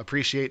 Kendall.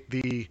 Appreciate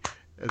the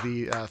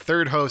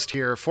third host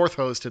here, fourth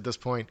host at this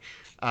point.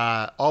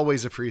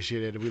 Always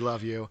appreciated. We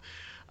love you.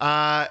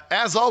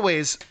 As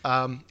always,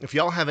 if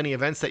y'all have any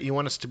events that you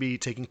want us to be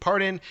taking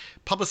part in,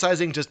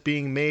 publicizing, just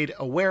being made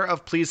aware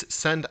of, please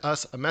send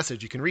us a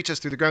message. You can reach us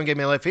through the Ground Game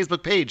LA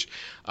Facebook page.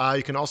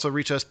 You can also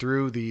reach us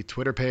through the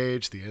Twitter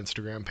page, the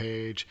Instagram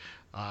page,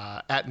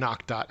 at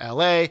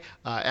knock.la,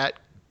 at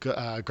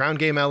Ground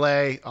Game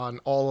LA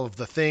on all of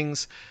the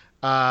things.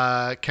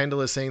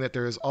 Kendall is saying that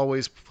there is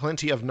always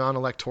plenty of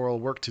non-electoral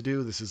work to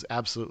do. This is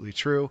absolutely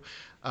true.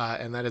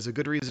 And that is a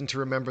good reason to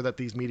remember that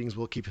these meetings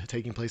will keep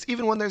taking place,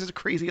 even when there's a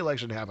crazy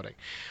election happening.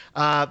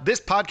 This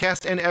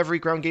podcast and every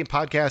Ground Game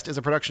podcast is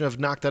a production of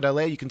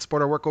Knock.la. You can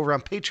support our work over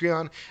on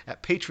Patreon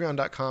at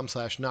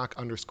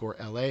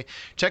patreon.com/knock_LA.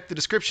 Check the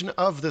description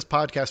of this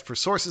podcast for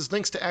sources,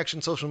 links to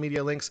action, social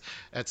media links,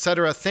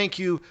 etc. Thank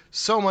you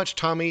so much,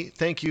 Tommy.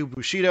 Thank you,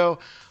 Bushido.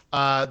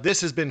 This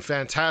has been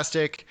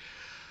fantastic.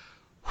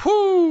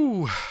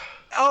 Whoo!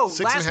 Oh,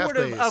 last word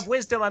of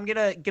wisdom I'm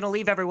gonna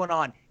leave everyone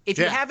on. If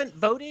you haven't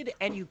voted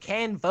and you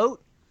can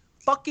vote,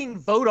 fucking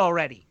vote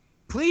already.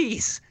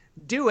 Please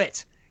do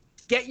it.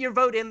 Get your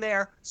vote in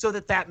there so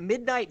that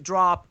midnight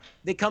drop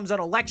that comes on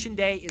election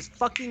day is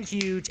fucking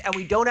huge, and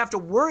we don't have to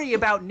worry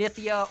about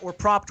Nithya or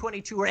Prop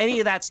 22 or any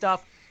of that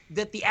stuff.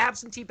 That the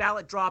absentee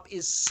ballot drop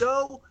is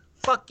so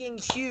fucking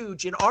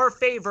huge in our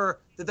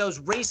favor that those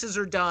races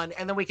are done,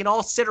 and then we can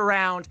all sit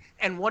around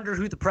and wonder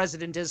who the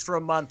president is for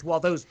a month while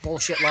those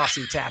bullshit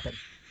lawsuits happen.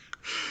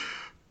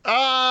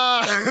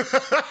 Well,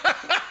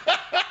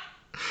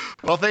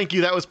 thank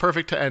you. That was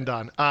perfect to end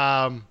on.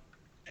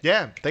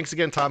 Yeah, thanks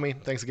again, Tommy.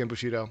 Thanks again,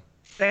 Bushido.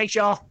 Thanks,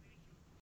 y'all.